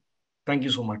soon. Thank you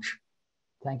so much.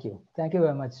 Thank you. Thank you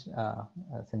very much,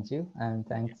 Sanjeev, and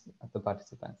thanks to the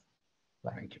participants.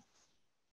 Bye. Thank you.